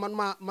jàpp ni man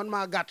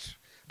maa gàtt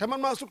te man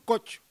maa sut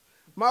kocc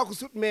maa ko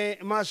sut mais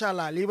macha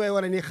allah lii may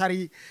wane ni xar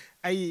yi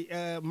ay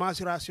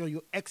maturation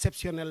yu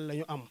exceptionnel la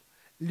ñu am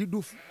li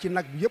duuf ci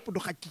nag bi yëpp du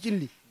xaj ci cin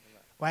li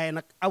waaye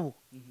nag Abu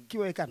ki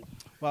way kan.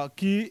 waaw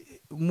kii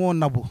moo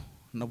nabu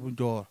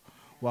joor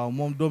waaw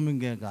moom doomi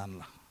ngengaan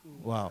la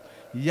waaw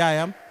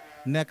yaayam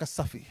nekk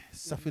safi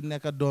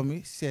nekk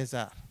doomi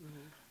César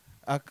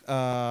ak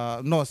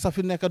non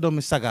safi nekk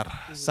doomi sagar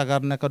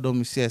nekk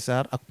doomi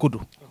César ak kudu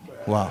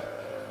waaw.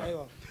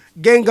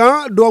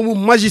 Gengan doomu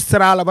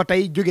magistrat la ba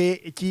tey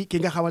jógee ci ki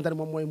nga xamante ne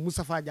moom mooy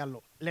Moustapha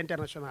Diallo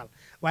l'international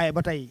waaye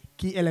ba tey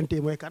kii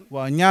LNT mooy kan.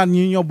 waaw ñaar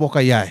ñi ñoo bokk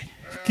yaay.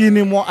 kii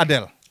ni moo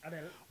Adel.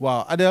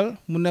 waaw Adel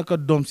mu nekk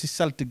doom si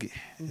saltigi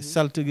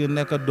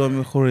nekk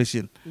doomi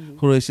Khoureysine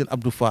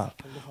Abdou Fall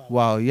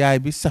waaw yaay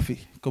bi Safi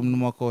comme nu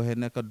ma ko waxee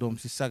nekk doom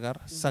si sagar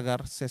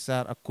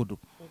César ak kudu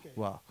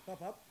waaw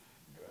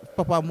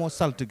papa moo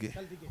saltigi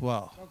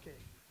waaw.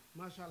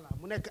 macha allah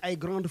mu nekk ay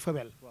grande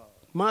femelle.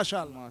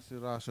 macha allah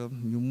maturation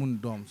ñu mun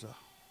doom sax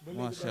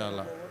macha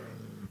allah.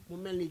 mu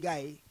mel ni gars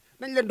yi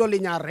nañ leen dolli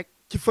ñaar rek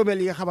ci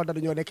femelle yi nga xamante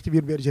dañoo nekk ci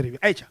biir bergerie bi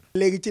ayca.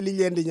 léegi ci liñ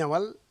leen di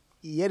ñamal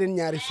yeneen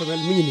ñaari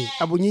femelle mi ngi nii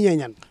Abu ñi ñee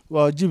ñan.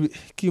 waaw jibi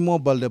kii moo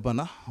Balde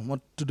Bana ma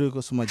tuddee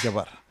ko suma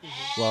jabar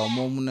waaw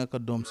moom mu nekk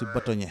doom si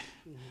bâtonnier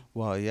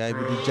waaw yaay bi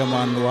di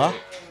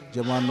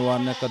Jamanuwa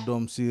nekk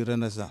doom si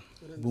Renaissance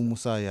bu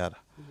Moussa Yara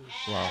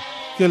waaw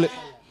kële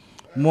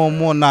moom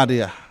moo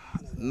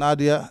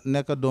Nadia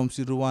nekk doom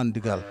si Ruwan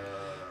Ndigal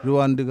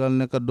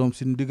nekk doom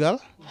si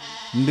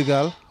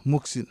Ndigal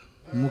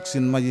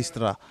Muksin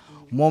magistrat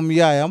moom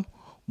yaayam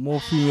moo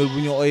femelle bu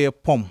ñu oyee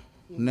Pom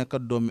nekk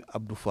doomi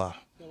Abdou Fall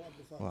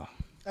waaw.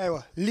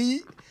 aywa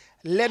lii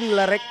lenn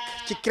la rek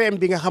ci crème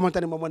bi nga xamante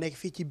ne moom moo nekk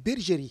fii ci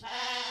bergerie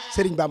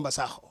Serigne Bamba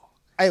Saho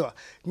aywa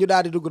ñu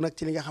daal di dugg nag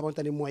ci li nga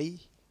xamante ni mooy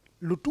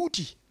lu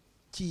tuuti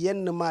ci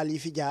yenn maal yi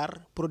fi jaar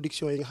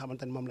production yi nga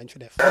xamante ne moom lañ fi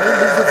def. kon nag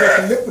dañ fa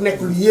fekk lépp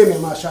nekk lu yéeme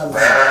macha allah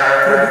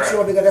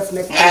production bi nga def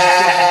nekk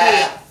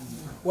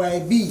waaye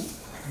bii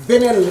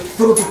beneen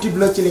prototype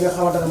la ci li nga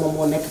xamante ne moom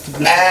moo nekk ci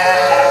biir.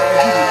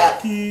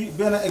 kii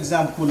benn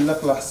exemple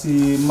rek la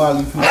si maal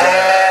yi fi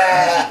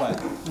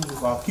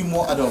waaw kii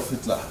moo adult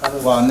fit la.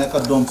 waaw nekk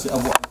doom si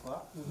Abu Alpha.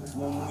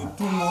 moom mu ngi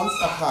 2 months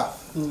ak xaar.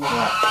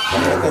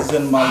 waaw nekk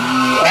jeune maal bu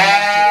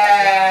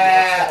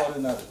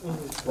ordinaire.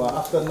 waaw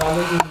after naa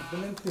leen indi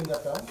beneen tinga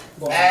tam.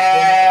 bon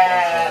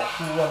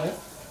pour wane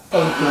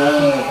qualité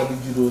fu nekk di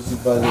juddoo si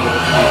base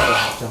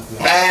champion.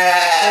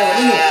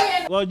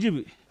 waaw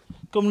jibi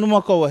comme nu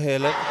ma ko waxee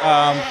rek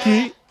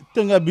kii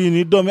tënga bii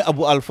nii doomi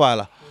Abu Alpha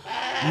la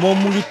moom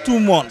mu ngi 2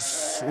 months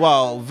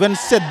waaw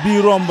 27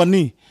 bii romba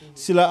nii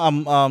si la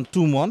am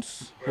 2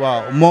 months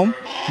waaw moom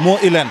moo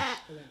ilen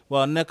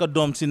waaw nekk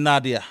doom si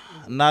Nadia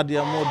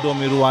moo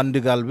doomi ruwaan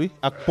ndigal bi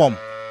ak pom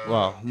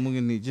waaw mu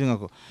ngi nii gis nga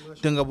ko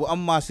tënga bu am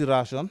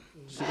macération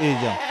si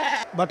ejam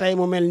ba tey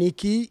mu mel ni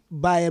kii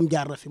baayam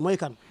jaar na fi mooy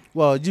kan.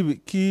 waaw jibi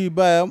kii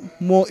baayam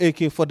moo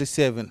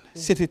AK47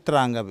 seti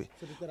tranga bi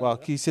waaw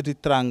kii seti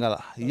tranga la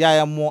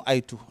yaayam moo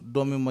aytu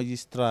doomi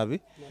magistrat bi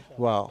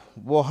waaw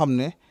boo xam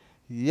ne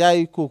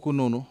yaay kooku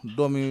noonu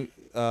doomi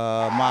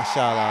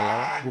macha allah la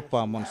bu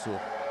Pa Mansour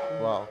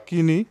waaw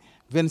kii nii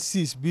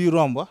 26 bii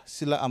romba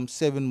si la am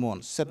 7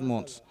 months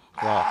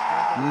waaw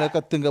mu nekk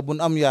tënga bu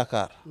am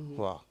yaakaar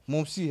waaw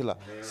moom sii la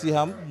si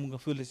xam mu nga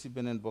fële si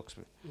beneen box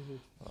bi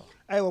waaw.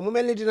 aywa mu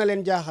mel ni dina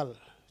leen jaaxal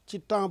ci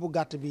temps bu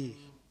gàtt bi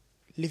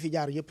li fi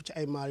jaar yëpp ci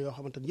ay maal yoo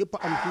xamante ni yëpp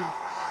am tur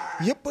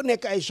yëpp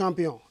nekk ay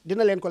champion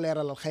dina leen ko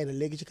leeralal xëy na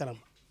léegi ci kanam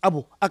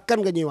Abu ak kan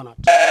nga ñuy wanaat.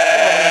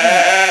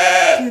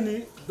 kii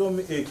nii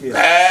doomi AK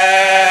la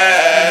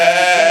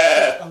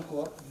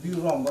encore bii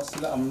romba si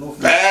la am noof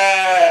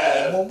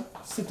moom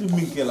siti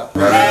minke la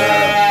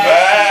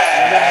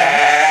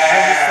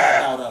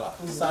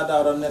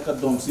Saadaawra nekk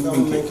doom si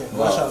minke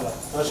macha allah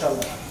macha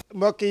allah.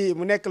 mbokk yi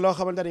mu nekk loo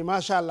xamante ni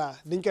macha allah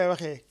diñ koy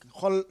waxee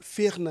xol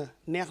féex na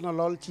neex na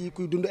lool ci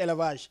kuy dund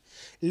élevage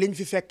liñ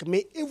fi fekk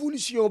mais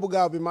évolution bu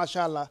gaaw bi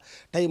macha allah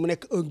tey mu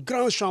nekk un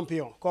grand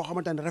champion koo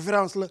xamante ne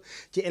référence la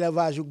ci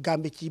élevage yu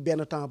Gambie ci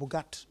benn temps bu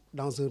gàtt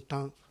dans un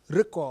temps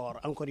record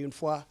encore une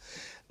fois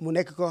mu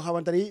nekk koo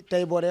xamante ni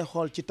tey boo dee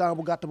xool ci temps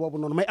bu gàtt boobu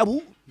noonu may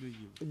Abu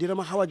dina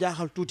ma xaw a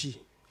jaaxal tuuti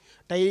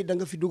tey da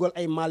nga fi dugal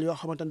ay maal yoo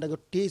xamante ne da nga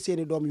téye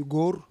seeni doom yu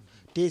góor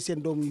téye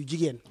seen doom yu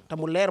jigéen te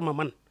mu leer ma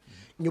man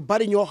ñu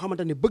bari ñoo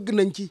xamante ne bëgg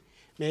nañ ci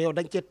mais yow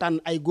dañ cee tànn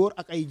ay góor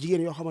ak ay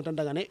jigéen yoo xamante ne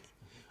da nga ne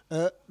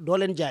doo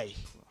leen jaay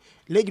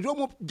léegi doo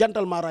moom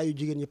jantal maara yu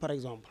jigéen ñi par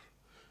exemple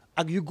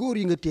ak yu góor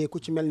yi nga téye ku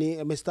ci mel ni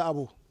Mr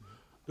Abu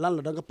lan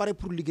la da nga pare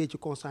pour liggéey ci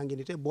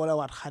consanguinité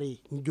boolewaat xar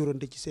yi ñu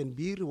jurante ci seen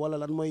biir wala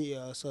lan mooy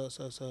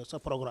sa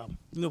programme.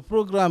 le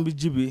programme bi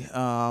jibi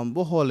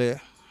boo xoolee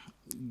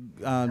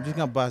gis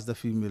nga base de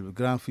femelle bi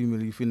grand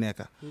femelle yu fi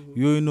nekk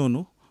yooyu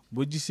noonu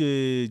boo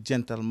gisee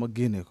jantal ma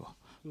génne ko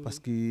parce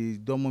que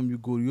doomam yu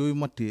góor yooyu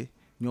ma téye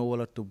ñoo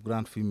wala tëb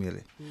grande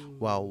femelle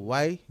waaw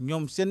waaye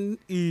ñoom seen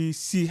i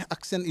si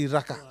ak seen i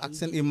raka ak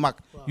seen i mag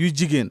yu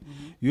jigéen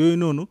yooyu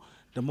noonu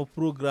dama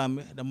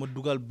programme dama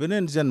dugal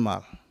beneen jeune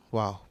mâle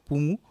waaw pour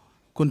mu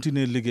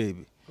continuer liggéey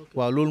bi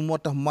waaw loolu moo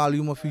tax mâle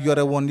yu ma fi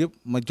yore woon yëpp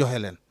ma joxe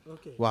leen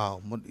waaw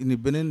ma indi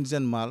beneen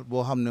jeune mâle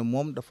boo xam ne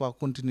moom dafa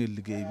continuer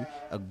liggéey bi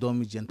ak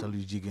doomi jantal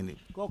yu jigéen yi.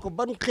 kooku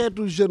ban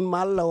xeetu jeune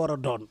mâle la war a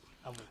doon.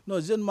 non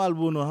jeune mâle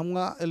boobu noonu xam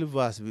nga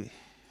élevage bi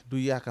du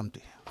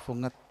yaakamte foog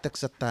nga teg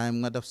sa time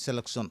nga def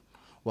sélection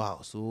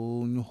waaw su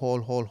ñu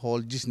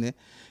xool gis ne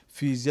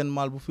fii jeune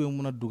mâle bu fee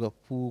mën a dugga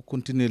pour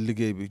continuer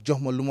liggéey bi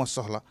jox ma lu ma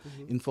soxla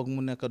il faut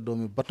mu nekk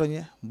doomi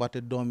bâtonnier mbaate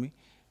doomi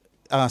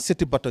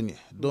seti bâtonnier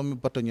doomi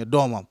bâtonnier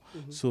doomam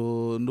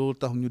so loolu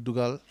tax ñu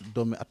dugal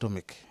doomi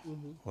atomique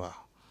waaw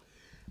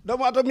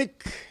doomu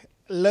atomique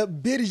la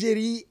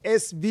bergerie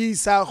SB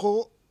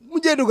Saho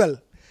mujjee dugal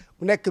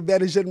mu nekk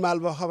benn jeune mâle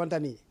boo xamante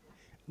ni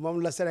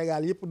moom la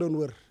Sénégal yëpp doon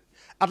wër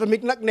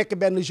atomique nag nekk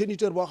benn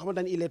géniteur boo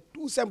xamante ni il est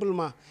tout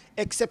simplement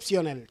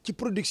exceptionnel ci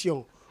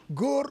production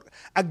góor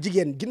ak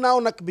jigéen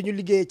ginnaaw nag bi ñu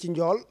liggéeyee ci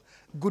njool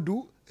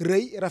guddu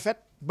rëy rafet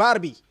baar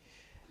bi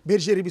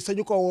bergerie bi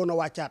sañu ko woon a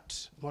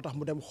wàccaat moo tax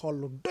mu dem xool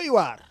lu doy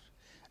waar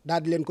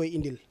daal di leen koy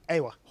indil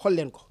aywa xool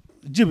leen ko.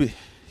 jibi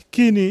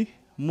kii nii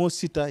moo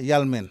sita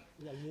yalmen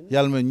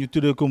ñu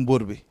tuddee ko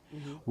mbóor bi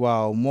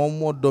waaw moom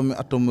moo doomi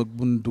atomique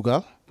bu ñu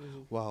dugal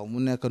waaw mu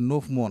nekk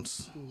 9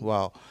 months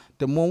waaw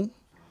te moom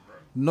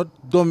not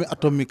doomi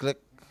atomique rek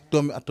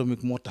doomi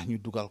atomique moo tax ñu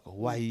dugal ko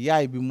waaye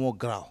yaay bi moo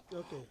garaaw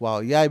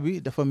waaw yaay bi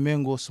dafa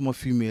méngoo suma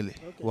femelle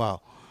waaw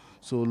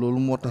so loolu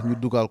moo tax ñu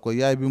dugal ko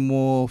yaay bi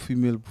moo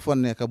femelle bu fa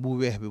nekk bu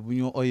weex bi bu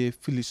ñoo oyee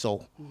fili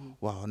sow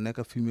waaw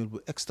nekk femelle bu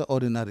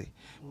extraordinaire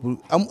bu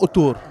am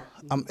hauteur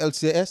am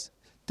LCS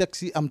teg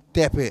si am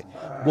TP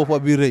boppa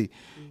bi rëy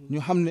ñu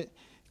xam ne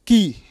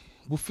kii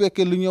bu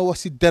fekkee lu ñoo wax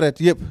si deret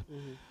yëpp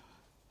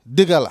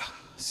dëgga la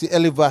si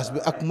élevage bi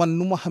ak man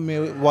nu ma xamee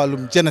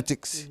wàllum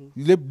genetics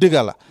lépp dëgg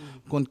la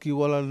kon kii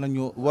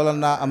wala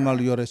naa amal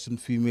yore suñ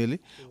femelle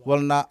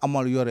wala naa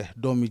amal yore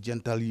doomi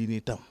jental yi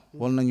nii tam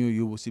wala nañoo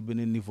yóbbu si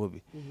beneen niveau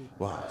bi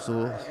waaw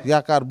so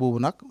yaakaar boobu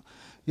nag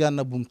yal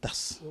na bum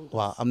tas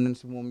waaw am nañ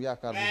si moom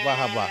yaakaar bu baax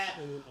a baax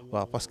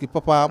waaw parce que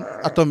papaam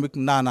atomique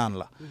ndaanaan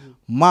la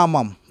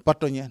maamam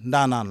patoñe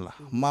ndaanaan la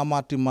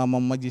maamaati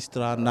maamam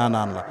magistrat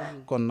ndaanaan la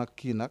kon nag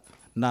kii nag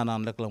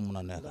ndaanaan rek la mun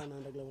a nekk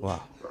waaw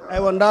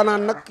aywa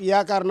ndaanaan nag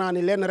yaakaar naa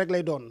ni lenn rek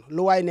lay doon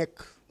lu waay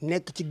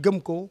nekk ci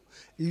gëm ko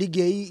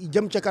liggéey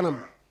jëm ca kanam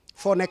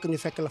foo nekk ñu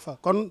fekk la fa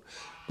kon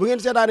bu ngeen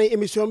seetaanee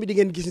émission bi di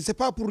ngeen gis ni c'est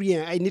pas pour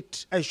rien ay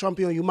nit ay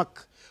champion yu mag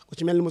ku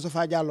ci mel ni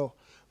Moustapha Diallo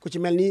ku ci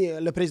mel ni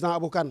le président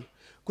Abou Kane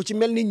ku ci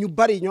mel ni ñu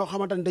bari ñoo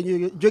xamante ne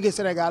dañuy jóge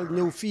Sénégal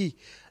ñëw fii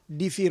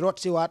di fii root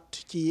si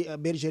waat ci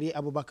bergerie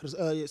Aboubacar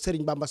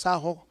Serigne Bamba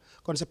Saho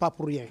kon c'est pas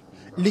pour rien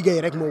liggéey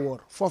rek moo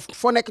wóor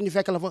foo nekk ñu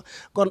fekk la fa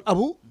kon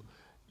Abou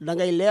da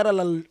ngay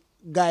leeralal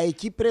gars yi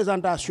ci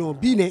présentation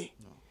bii ne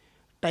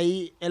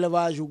tey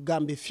élevage yu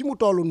Gambie fi mu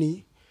toll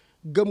nii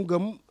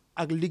gëm-gëm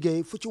ak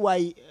liggéey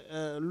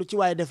lu ci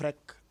waay def rek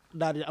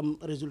daal di am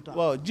résultat.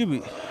 waaw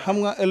jibi xam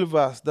nga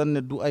élevage dañ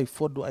ne du ay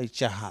fo du ay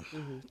caaxaan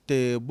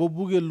te boo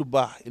buggee lu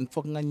baax il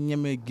faut nga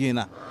ñemee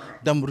génna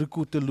dem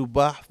recruter lu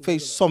baax fay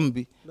somme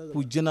bi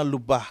pour jëndal lu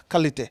baax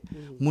qualité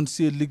mun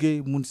see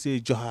liggéey mun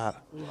see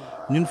joxaar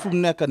ñun fu mu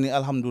nekk nii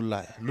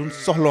alhamdulilah luñ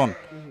soxloon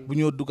bu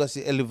ñoo dugga si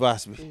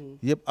élevage bi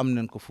yëpp am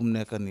nañ ko fu mu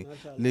nekk nii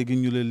léegi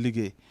ñu leen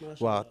liggéey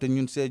waaw te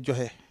ñun see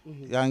joxe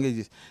yaa ngi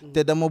gis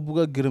te dama bugg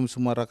a gërëm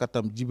suma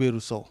rakatam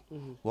Jibéeru Sow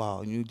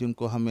waaw ñu jëm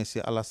ko xamee si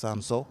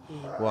Alassane Sow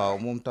waaw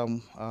moom tam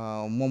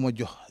moo ma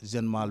jox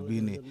jeune mâle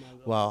bii nii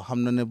waaw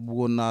xam na ne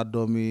bëggoon naa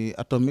doomi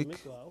atomique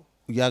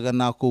yàgg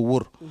naa ko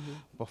wër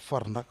ba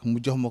far nag mu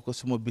jox ma ko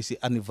suma bisi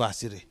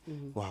anniversaire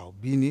waaw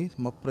bii nii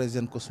ma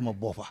présente ko suma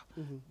boppa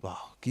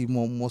waaw kii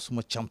moom moo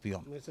suma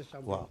champion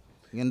waaw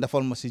ngeen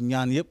defal ma si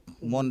ñaan yëpp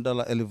moon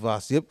dala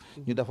élevage yëpp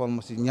ñu defal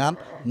ma si ñaan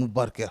mu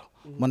barkeel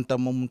man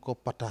tam ma mun ko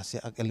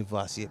partager ak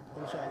élevage yëpp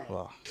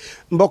waaw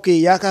mbokk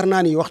yi yaakaar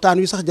naa ni waxtaan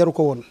wi sax jaru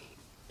ko woon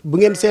bu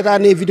ngeen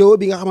seetaanee vidéo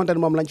bi nga xamante ne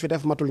moom lañ fi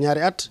def matul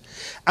ñaari at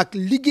ak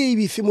liggéey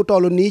bi fi mu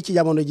toll nii ci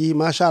jamono ji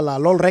macha allah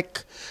loolu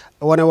rek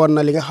wane woon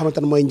na li nga xamante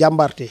ne mooy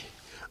njàmbaarte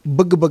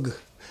bëgg-bëgg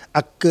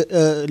ak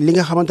li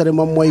nga xamante ne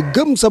moom mooy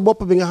gëm sa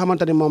bopp bi nga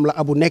xamante ne moom la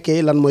Abou nekkee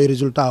lan mooy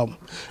résultat am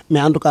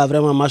mais en tout cas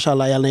vraiment macha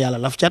allah yal na yàlla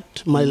laf cat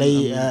ma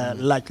lay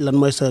laaj lan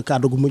mooy sa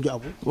kàddu gu mujj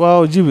Abou.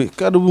 waaw jibi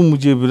kàddu bu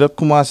mujj bi rek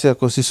commencé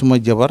ko si suma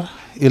jabar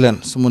Hélène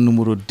suma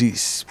numéro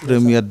 10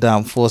 première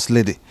dame first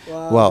lady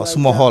waaw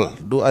suma xool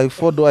du ay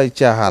fo du ay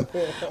caaxaan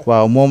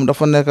waaw moom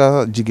dafa nekk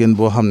jigéen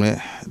boo xam ne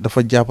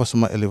dafa jàpp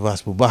suma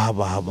élevage bu baax a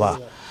baax a baax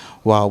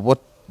waaw boo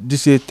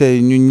disee tey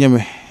ñu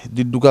ñeme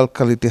di dugal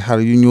qualité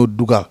xar yu ñoo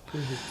dugal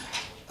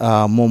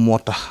moom moo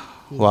tax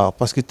waaw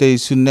parce que tey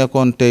su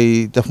nekkoon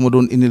tey daf ma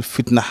doon indil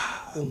fitna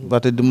ba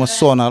te di ma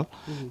soonal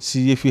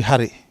si yëfi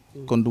xari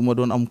kon du ma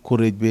doon am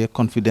courage bi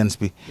confidence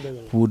bi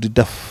pour di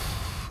def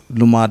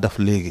lu ma def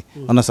léegi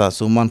on ça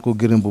so man ko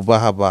gërëm bu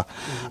baax a baax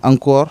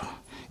encore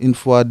une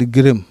fois di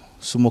gërëm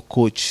suma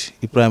coach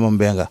Ibrahima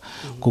Mbenga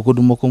kooku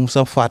du ma ko mus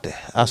a fàtte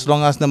as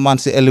long as ne man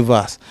si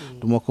élevage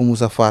du ma ko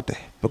mus a fàtte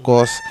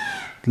because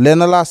lenn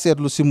laa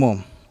seetlu si moom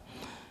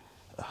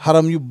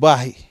xaram yu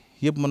baax yi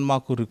yëpp man maa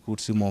ko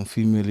recruter si moom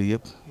femelle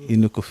yëpp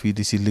indi ko fii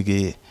di si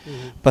liggéeyee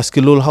parce que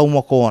loolu xaw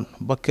ma ko woon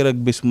ba keroog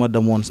bés ma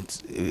demoon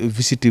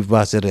visiter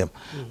basereem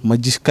ma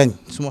gis kañ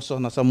suma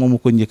soxna sax moom ma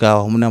ko njëkkaa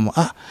wax mu ne ma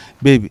ah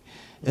baby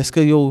est-ce que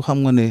yow xam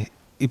nga ne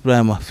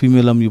Ibrahima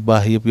femelle am yu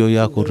baax yëpp yow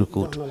yaa ko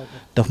recruter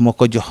daf ma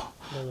ko jox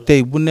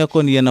tey bu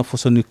nekkoon yenn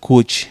façon ni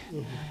coach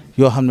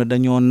yoo xam ne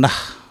dañoo nax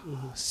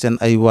seen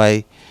ay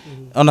waay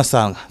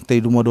onasaan tey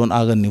du ma doon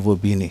aaga niveau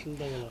bii nii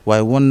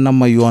waaye won na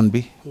ma yoon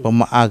bi ba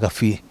ma aaga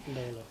fii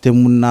te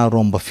mun naa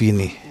romba fii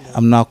nii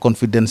am naa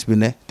confidence bi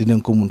ne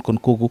dinañ ko mun kon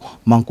kooku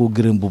maa ngi ko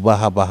gërëm bu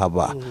baax a baax a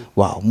baax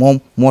waaw moom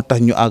moo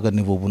tax ñu aaga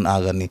niveau bu ñu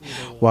aaga nii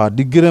waaw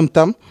di gërëm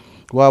tam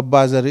waa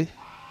Bazari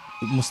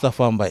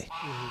Moustapha Mbaye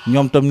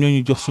ñoom tam ñoo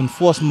ñu jox suñ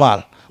foos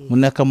maal mu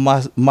nekk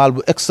maal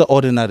bu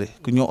extraordinaire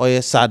ku ñu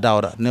ooyee Saa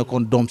Daawda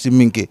nekkoon doom si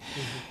Minki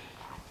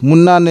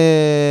mun naa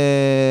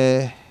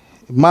ne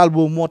maal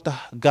boobu moo tax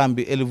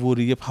Gambie éleveurs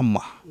yi yëpp xam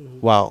ma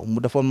waaw mu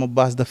defoon ma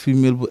base de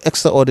femelle bu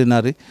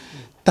extraordinaire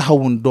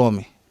taxawun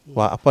doomi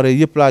waaw après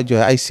yëpp laa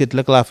joxe ay seet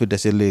rek laa fi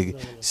dese léegi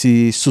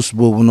si suus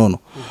boobu noonu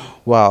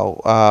waaw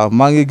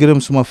maa ngi gërëm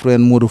suma frère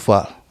Modou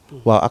Fall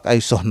waaw ak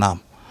ay soxnaam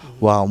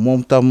waaw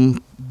moom tam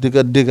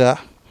dëgga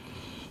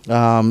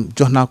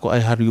jox naa ko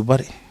ay xar yu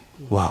bari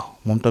waaw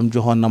moom tam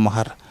joxoon na ma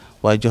xar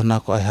waaye jox naa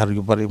ko ay xar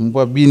yu bari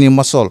ba bii nii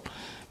ma sol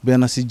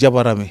benn si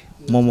jabarami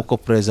moo ma ko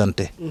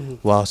présenté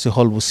waaw si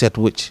xol bu set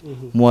wëcc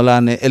moo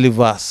laa ne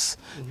élevage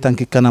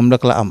tànki kanam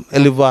rek la am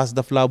élevage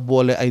daf laa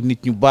boole ay nit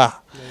ñu baax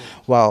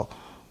waaw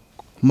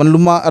man lu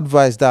ma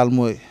advice daal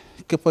mooy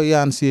képp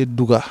yaan see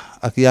duga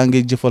ak yaa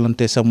ngi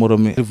jëfalante sa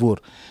morom mi éleveur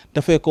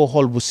dafay ko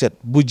xol bu set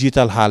bu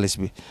jiital xaalis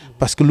bi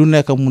parce que lu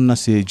nekk mun na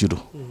see judu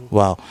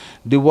waaw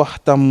di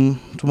wax tam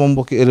suma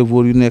mbokki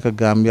éleveurs yu nekk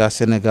Gambia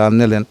Sénégal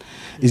ne leen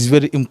is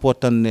very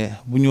important ne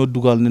bu ñoo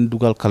dugal nañ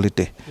dugal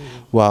qualité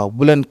waaw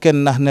bu leen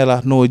kenn nax ne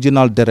la noo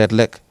jënal deret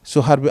lekk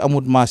su xar bi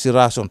amut maasi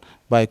ration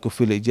bàyyi ko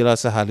file jëlal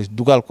sa xaalis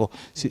dugal ko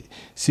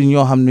si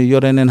ñoo xam ne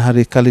yore neen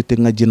xari qualité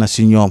nga jëna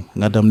si ñoom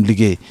nga dem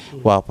liggéey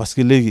waaw parce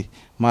que léegi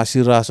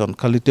maasi ration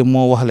qualité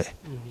moo waxle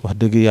wax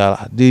dëgg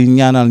yàlla di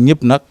ñaanal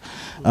ñëpp nag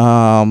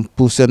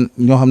pour seen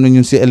ñoo xam ne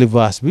ñun si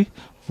élevage bi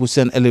pour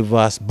seen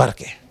élevage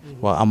barke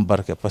waaw am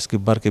barke parce que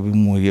barke bi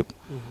moo yëpp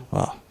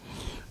waaw.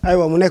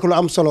 aywa mu nekk lu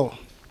am solo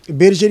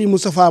bergerie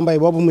Moustapha Mbaye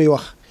boobu muy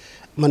wax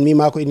man mii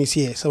maa ko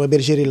initié sama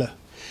bergerie la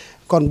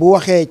kon bu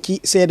waxee ci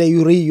seede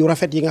yu rëy yu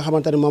rafet yi nga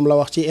xamante ne moom la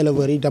wax ci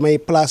éleveurs yi damay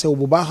placé wu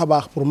bu baax a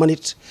baax pour man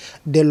it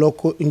delloo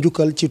ko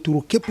njukkal ci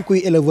turu képp kuy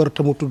éleveur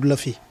te mu tudd la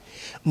fi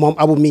moom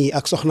abu mii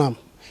ak soxnaam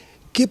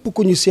képp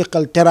ku ñu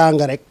séqal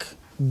teraanga rek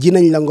ji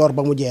nañ la ngor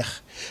ba mu jeex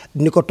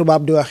ni ko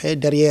tubaab di waxee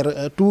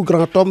derrière tout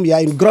grand homme y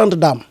a une grande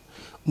dame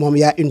moom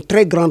y a une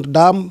très grande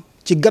dame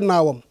ci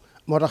gannaawam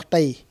moo tax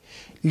tey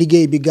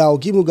liggéey bi gaaw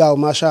gi mu gaaw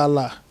macha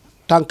allah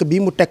tànk bi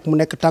mu teg mu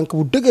nekk tànk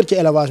bu dëgër ci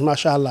élevage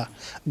macha allah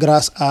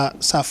grâce à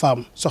sa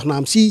femme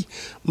soxnaam si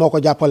moo ko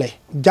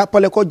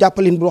jàppale ko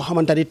jàppalin boo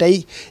xamante ni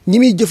tey ñi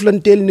muy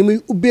jëflanteel ni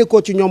muy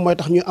ubbeekoo ci ñoom mooy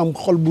tax ñu am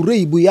xol bu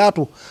rëy bu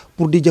yaatu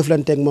pour di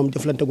jëflanteek moom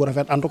jëflante gu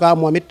rafet en tout cas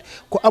moom it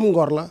ku am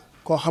ngor la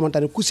koo xamante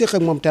ne ku séq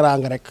ak moom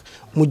teraanga rek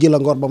mu jëla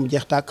ngor ba mu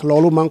jeex tàkk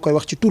loolu maa ngi koy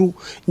wax ci turu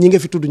ñi nga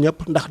fi tudd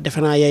ñëpp ndax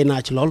defe naa yey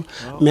naa ci lool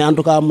mais en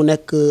tout cas mu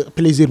nekk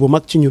plaisir bu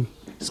mag ci ñun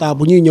saa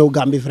bu ñuy ñëw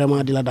Gambie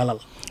vraiment di la dalal.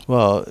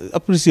 waaw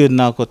apprécier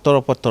naa ko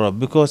trop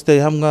because tey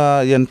xam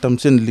nga yéen tam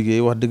seen liggéey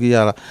wax dëgg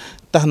yàlla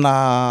tax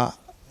naa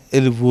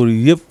éleveurs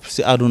yi yëpp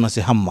si àdduna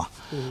si xam ma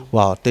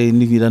waaw tey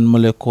nit ñi dañ ma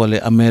leen koole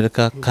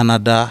Amérique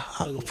Canada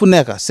fu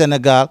nekk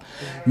Sénégal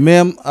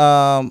même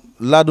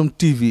LADOUM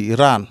TV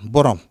raan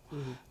borom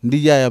ndi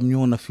yaayam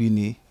ñëw na fii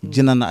nii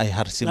jëna na ay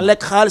xar si nga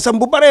lekk xaalisam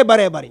bu bëree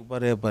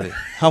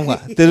xam nga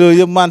te loolu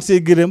yëpp maan see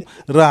gërëm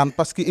raan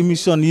parce que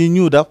émission yi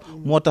ñu def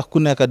moo tax ku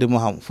nekk di ma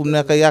xam fu mu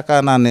nekk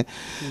yaakaar naa ne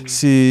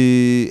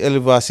si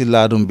élevage si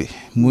laadum bi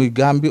muy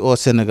Gambie au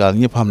Sénégal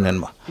ñëpp xam leen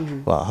ma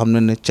waaw xam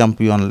nañ ne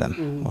champion leen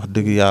wax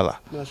dëgg yàlla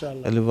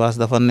élevage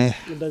dafa neex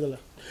dëgg la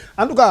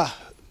en tout cas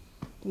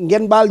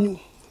ngeen baal ñu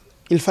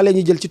il fallait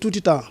ñu jël ci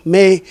tuuti temps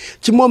mais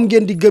ci moom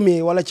ngeen di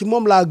gëmee wala ci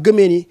moom laa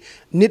gëmee ni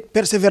nit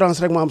persévérance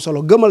rek moo am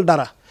solo gëmal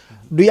dara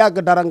du yàgg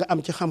dara nga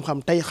am ci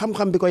xam-xam tey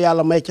xam-xam bi ko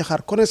yàlla may ci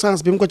xar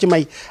connaissance bi mu ko ci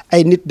may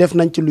ay nit def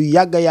nañ ci lu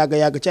yàgg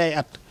ci ay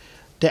at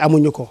te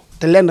amuñu ko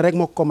te lenn rek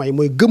moo ko may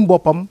mooy gëm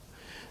boppam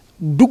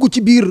dugg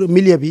ci biir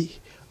milieu bi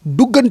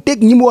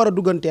dugganteeg ñi mu war a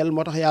dugganteel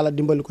moo tax yàlla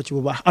dimbali ko ci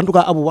bu baax en tout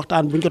cas abu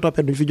waxtaan buñ ko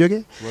toppee duñ fi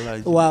jógee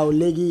waaw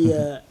léegi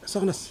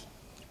soxna si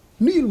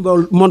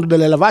nuyul monde de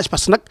l'élevage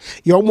parce que nag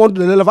yow monde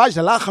de l'élevage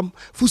da laa xam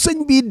fu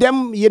sëñ bi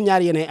dem yéen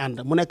ñaar yéenay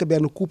ànd mu nekk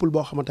benn couple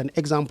boo xamante ne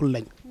exemple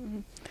lañ.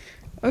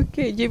 ok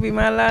Djiby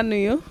maa laa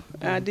nuyu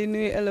di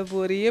nuyu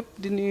éleveurs yëpp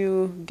di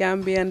nuyu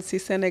Gambien si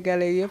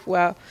sénégalais yëpp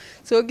waaw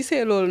soo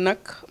gisee loolu nag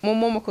moom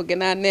moo ma ko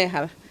gën a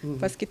neexal.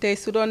 parce que tey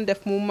su doon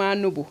def mu maa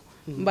nubu.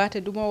 mbaate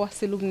du ma wax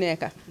si lu mu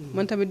nekka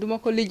man tamit du ma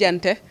ko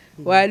lijjante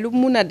waaye lu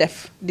mun a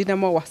def dina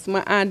ma wax su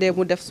ma àndee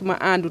mu def su ma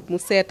àndut mu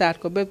seetaat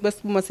ko ba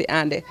bés bu ma si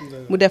àndee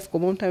mu def ko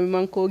moom tamit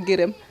ma ngi koo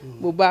gërëm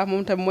bu baax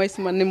moom tamit mooy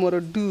suma numéro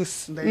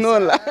 12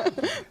 noonu la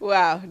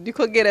waaw di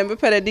ko gërëm ba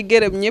pare di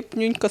gërëm ñëpp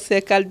ñuñ ko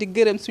seekal di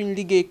gërëm suñ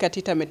liggéeykat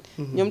yi tamit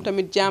ñoom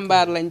tamit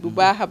jàmbaar lañ bu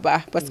baax a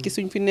baax parce que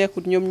suñ fi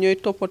nekkut ñoom ñooy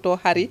toppatoo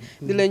xar yi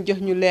di leen jox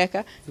ñu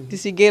lekka di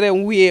si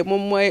gërëm wuyee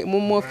moom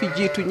moo fi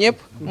jiitu ñëpp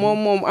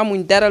moom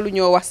amuñ dara lu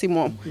ñoo wax si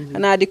moom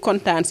xanaa di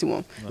kontaan si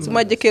moom su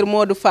ma jëkkër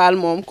Modou Fall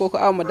moom kooku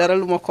aw ma dara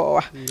lu ma koo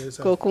wax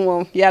kooku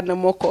moom yàlla na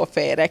moo koo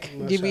fay rek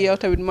Djiby yow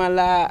tamit ma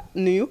laa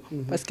nuyu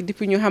parce que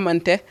depuis ñu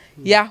xamante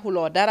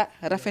yaaxuloo dara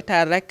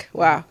rafetal rek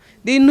waaw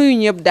di nuyu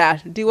ñëpp daal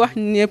di wax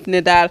ñëpp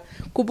ne daal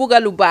ku bugga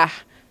lu baax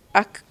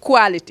ak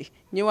quality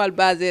ñëwal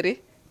Bergerie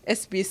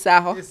SP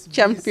Saho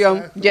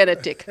champion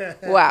génétique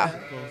waaw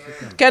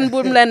kenn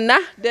bu mu leen na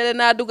dele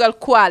naa dugal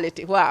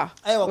quality waaw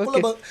aywa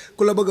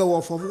ku la bëgg a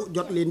woo foofu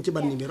jot leen ci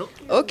ban numéro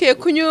ok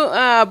ku ñu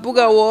bëgg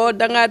a woo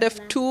da nga def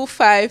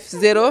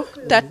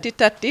 250 30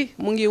 30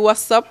 mu ngi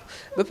WhatsApp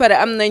ba pare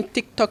am nañ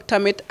TikTok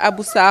tamit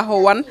Abu Saho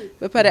 1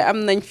 ba pare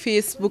am nañ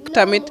Facebook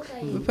tamit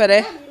ba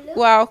pare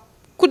waaw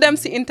ku dem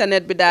si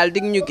internet bi daal di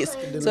ñu gis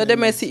soo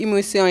demee si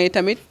émission yi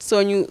tamit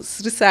soo ñu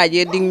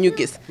risaajee di ñu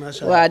gis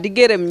waaw di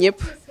gërëm ñëpp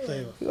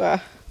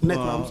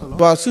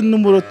waaw suñ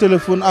numéro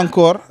téléphone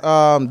encore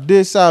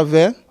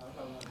 220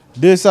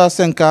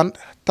 250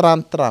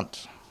 30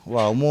 30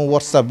 waaw moom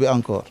WhatsApp bi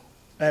encore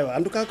aywa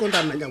en tout cas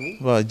kontaan nañ amu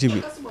waaw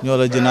Djiby ñoo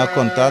la gën a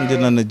kontaan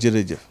dina na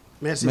jërëjëf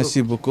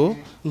merci beaucoup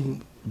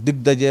dig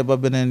dajee ba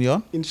beneen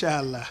yoon incha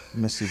allah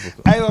merci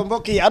beaucoup aywa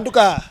mbokk yi en tout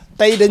cas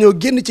tey dañoo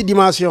génn ci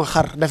dimension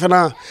xar defe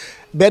naa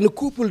benn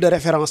couple de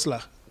référence la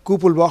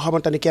couple boo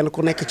xamante ni kenn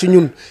ku nekk ci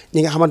ñun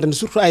ñi nga xamante ni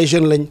surtout ay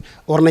jeunes lañ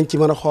war nañ ci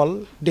mën a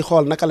xool di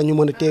xool naka la ñu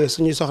mën a teewee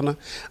suñuy soxna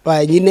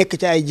waaye ñi nekk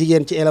ci ay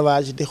jigéen ci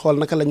élevage di xool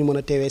naka la ñu mën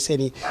a teewee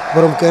seen i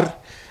borom kër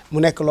mu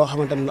nekk loo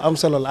xamante ni lu am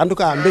solo la en tout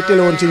cas mbégte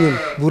la woon ci ñun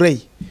bu rëy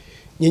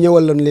ñu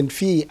ñëwaloon leen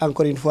fii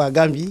encore une fois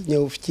Gambie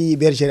ñëw ci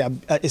bergerie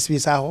SB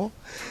Saho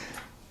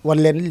wan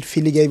leen fi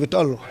liggéey bi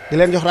toll di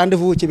leen jox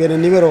rendez-vous ci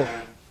beneen numéro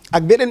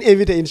ak beneen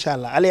invité incha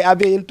allah allez à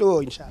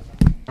bientôt incha allah.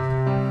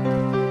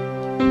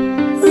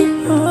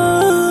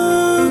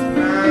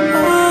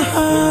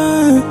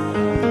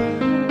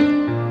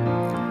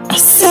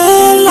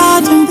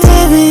 LADOUM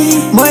TV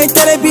mooy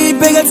télé bi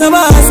bégal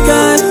sama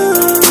askan.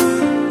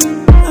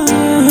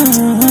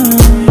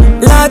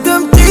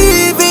 LADOUM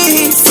TV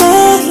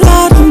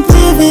LADOUM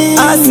TV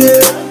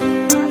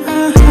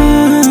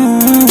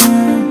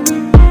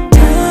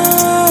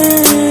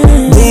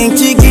ding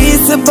ci gis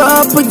sa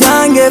bopp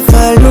jànge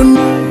falun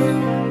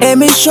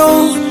émission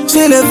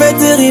chez le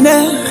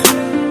vétérinaire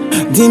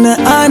dina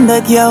ànd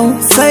ak yow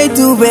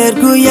saytu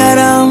bergu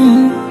yaram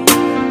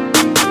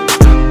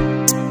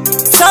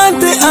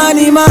santé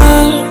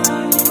animal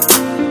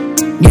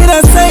ngir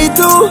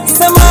saytu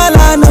sama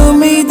laanu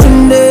mi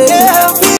dundee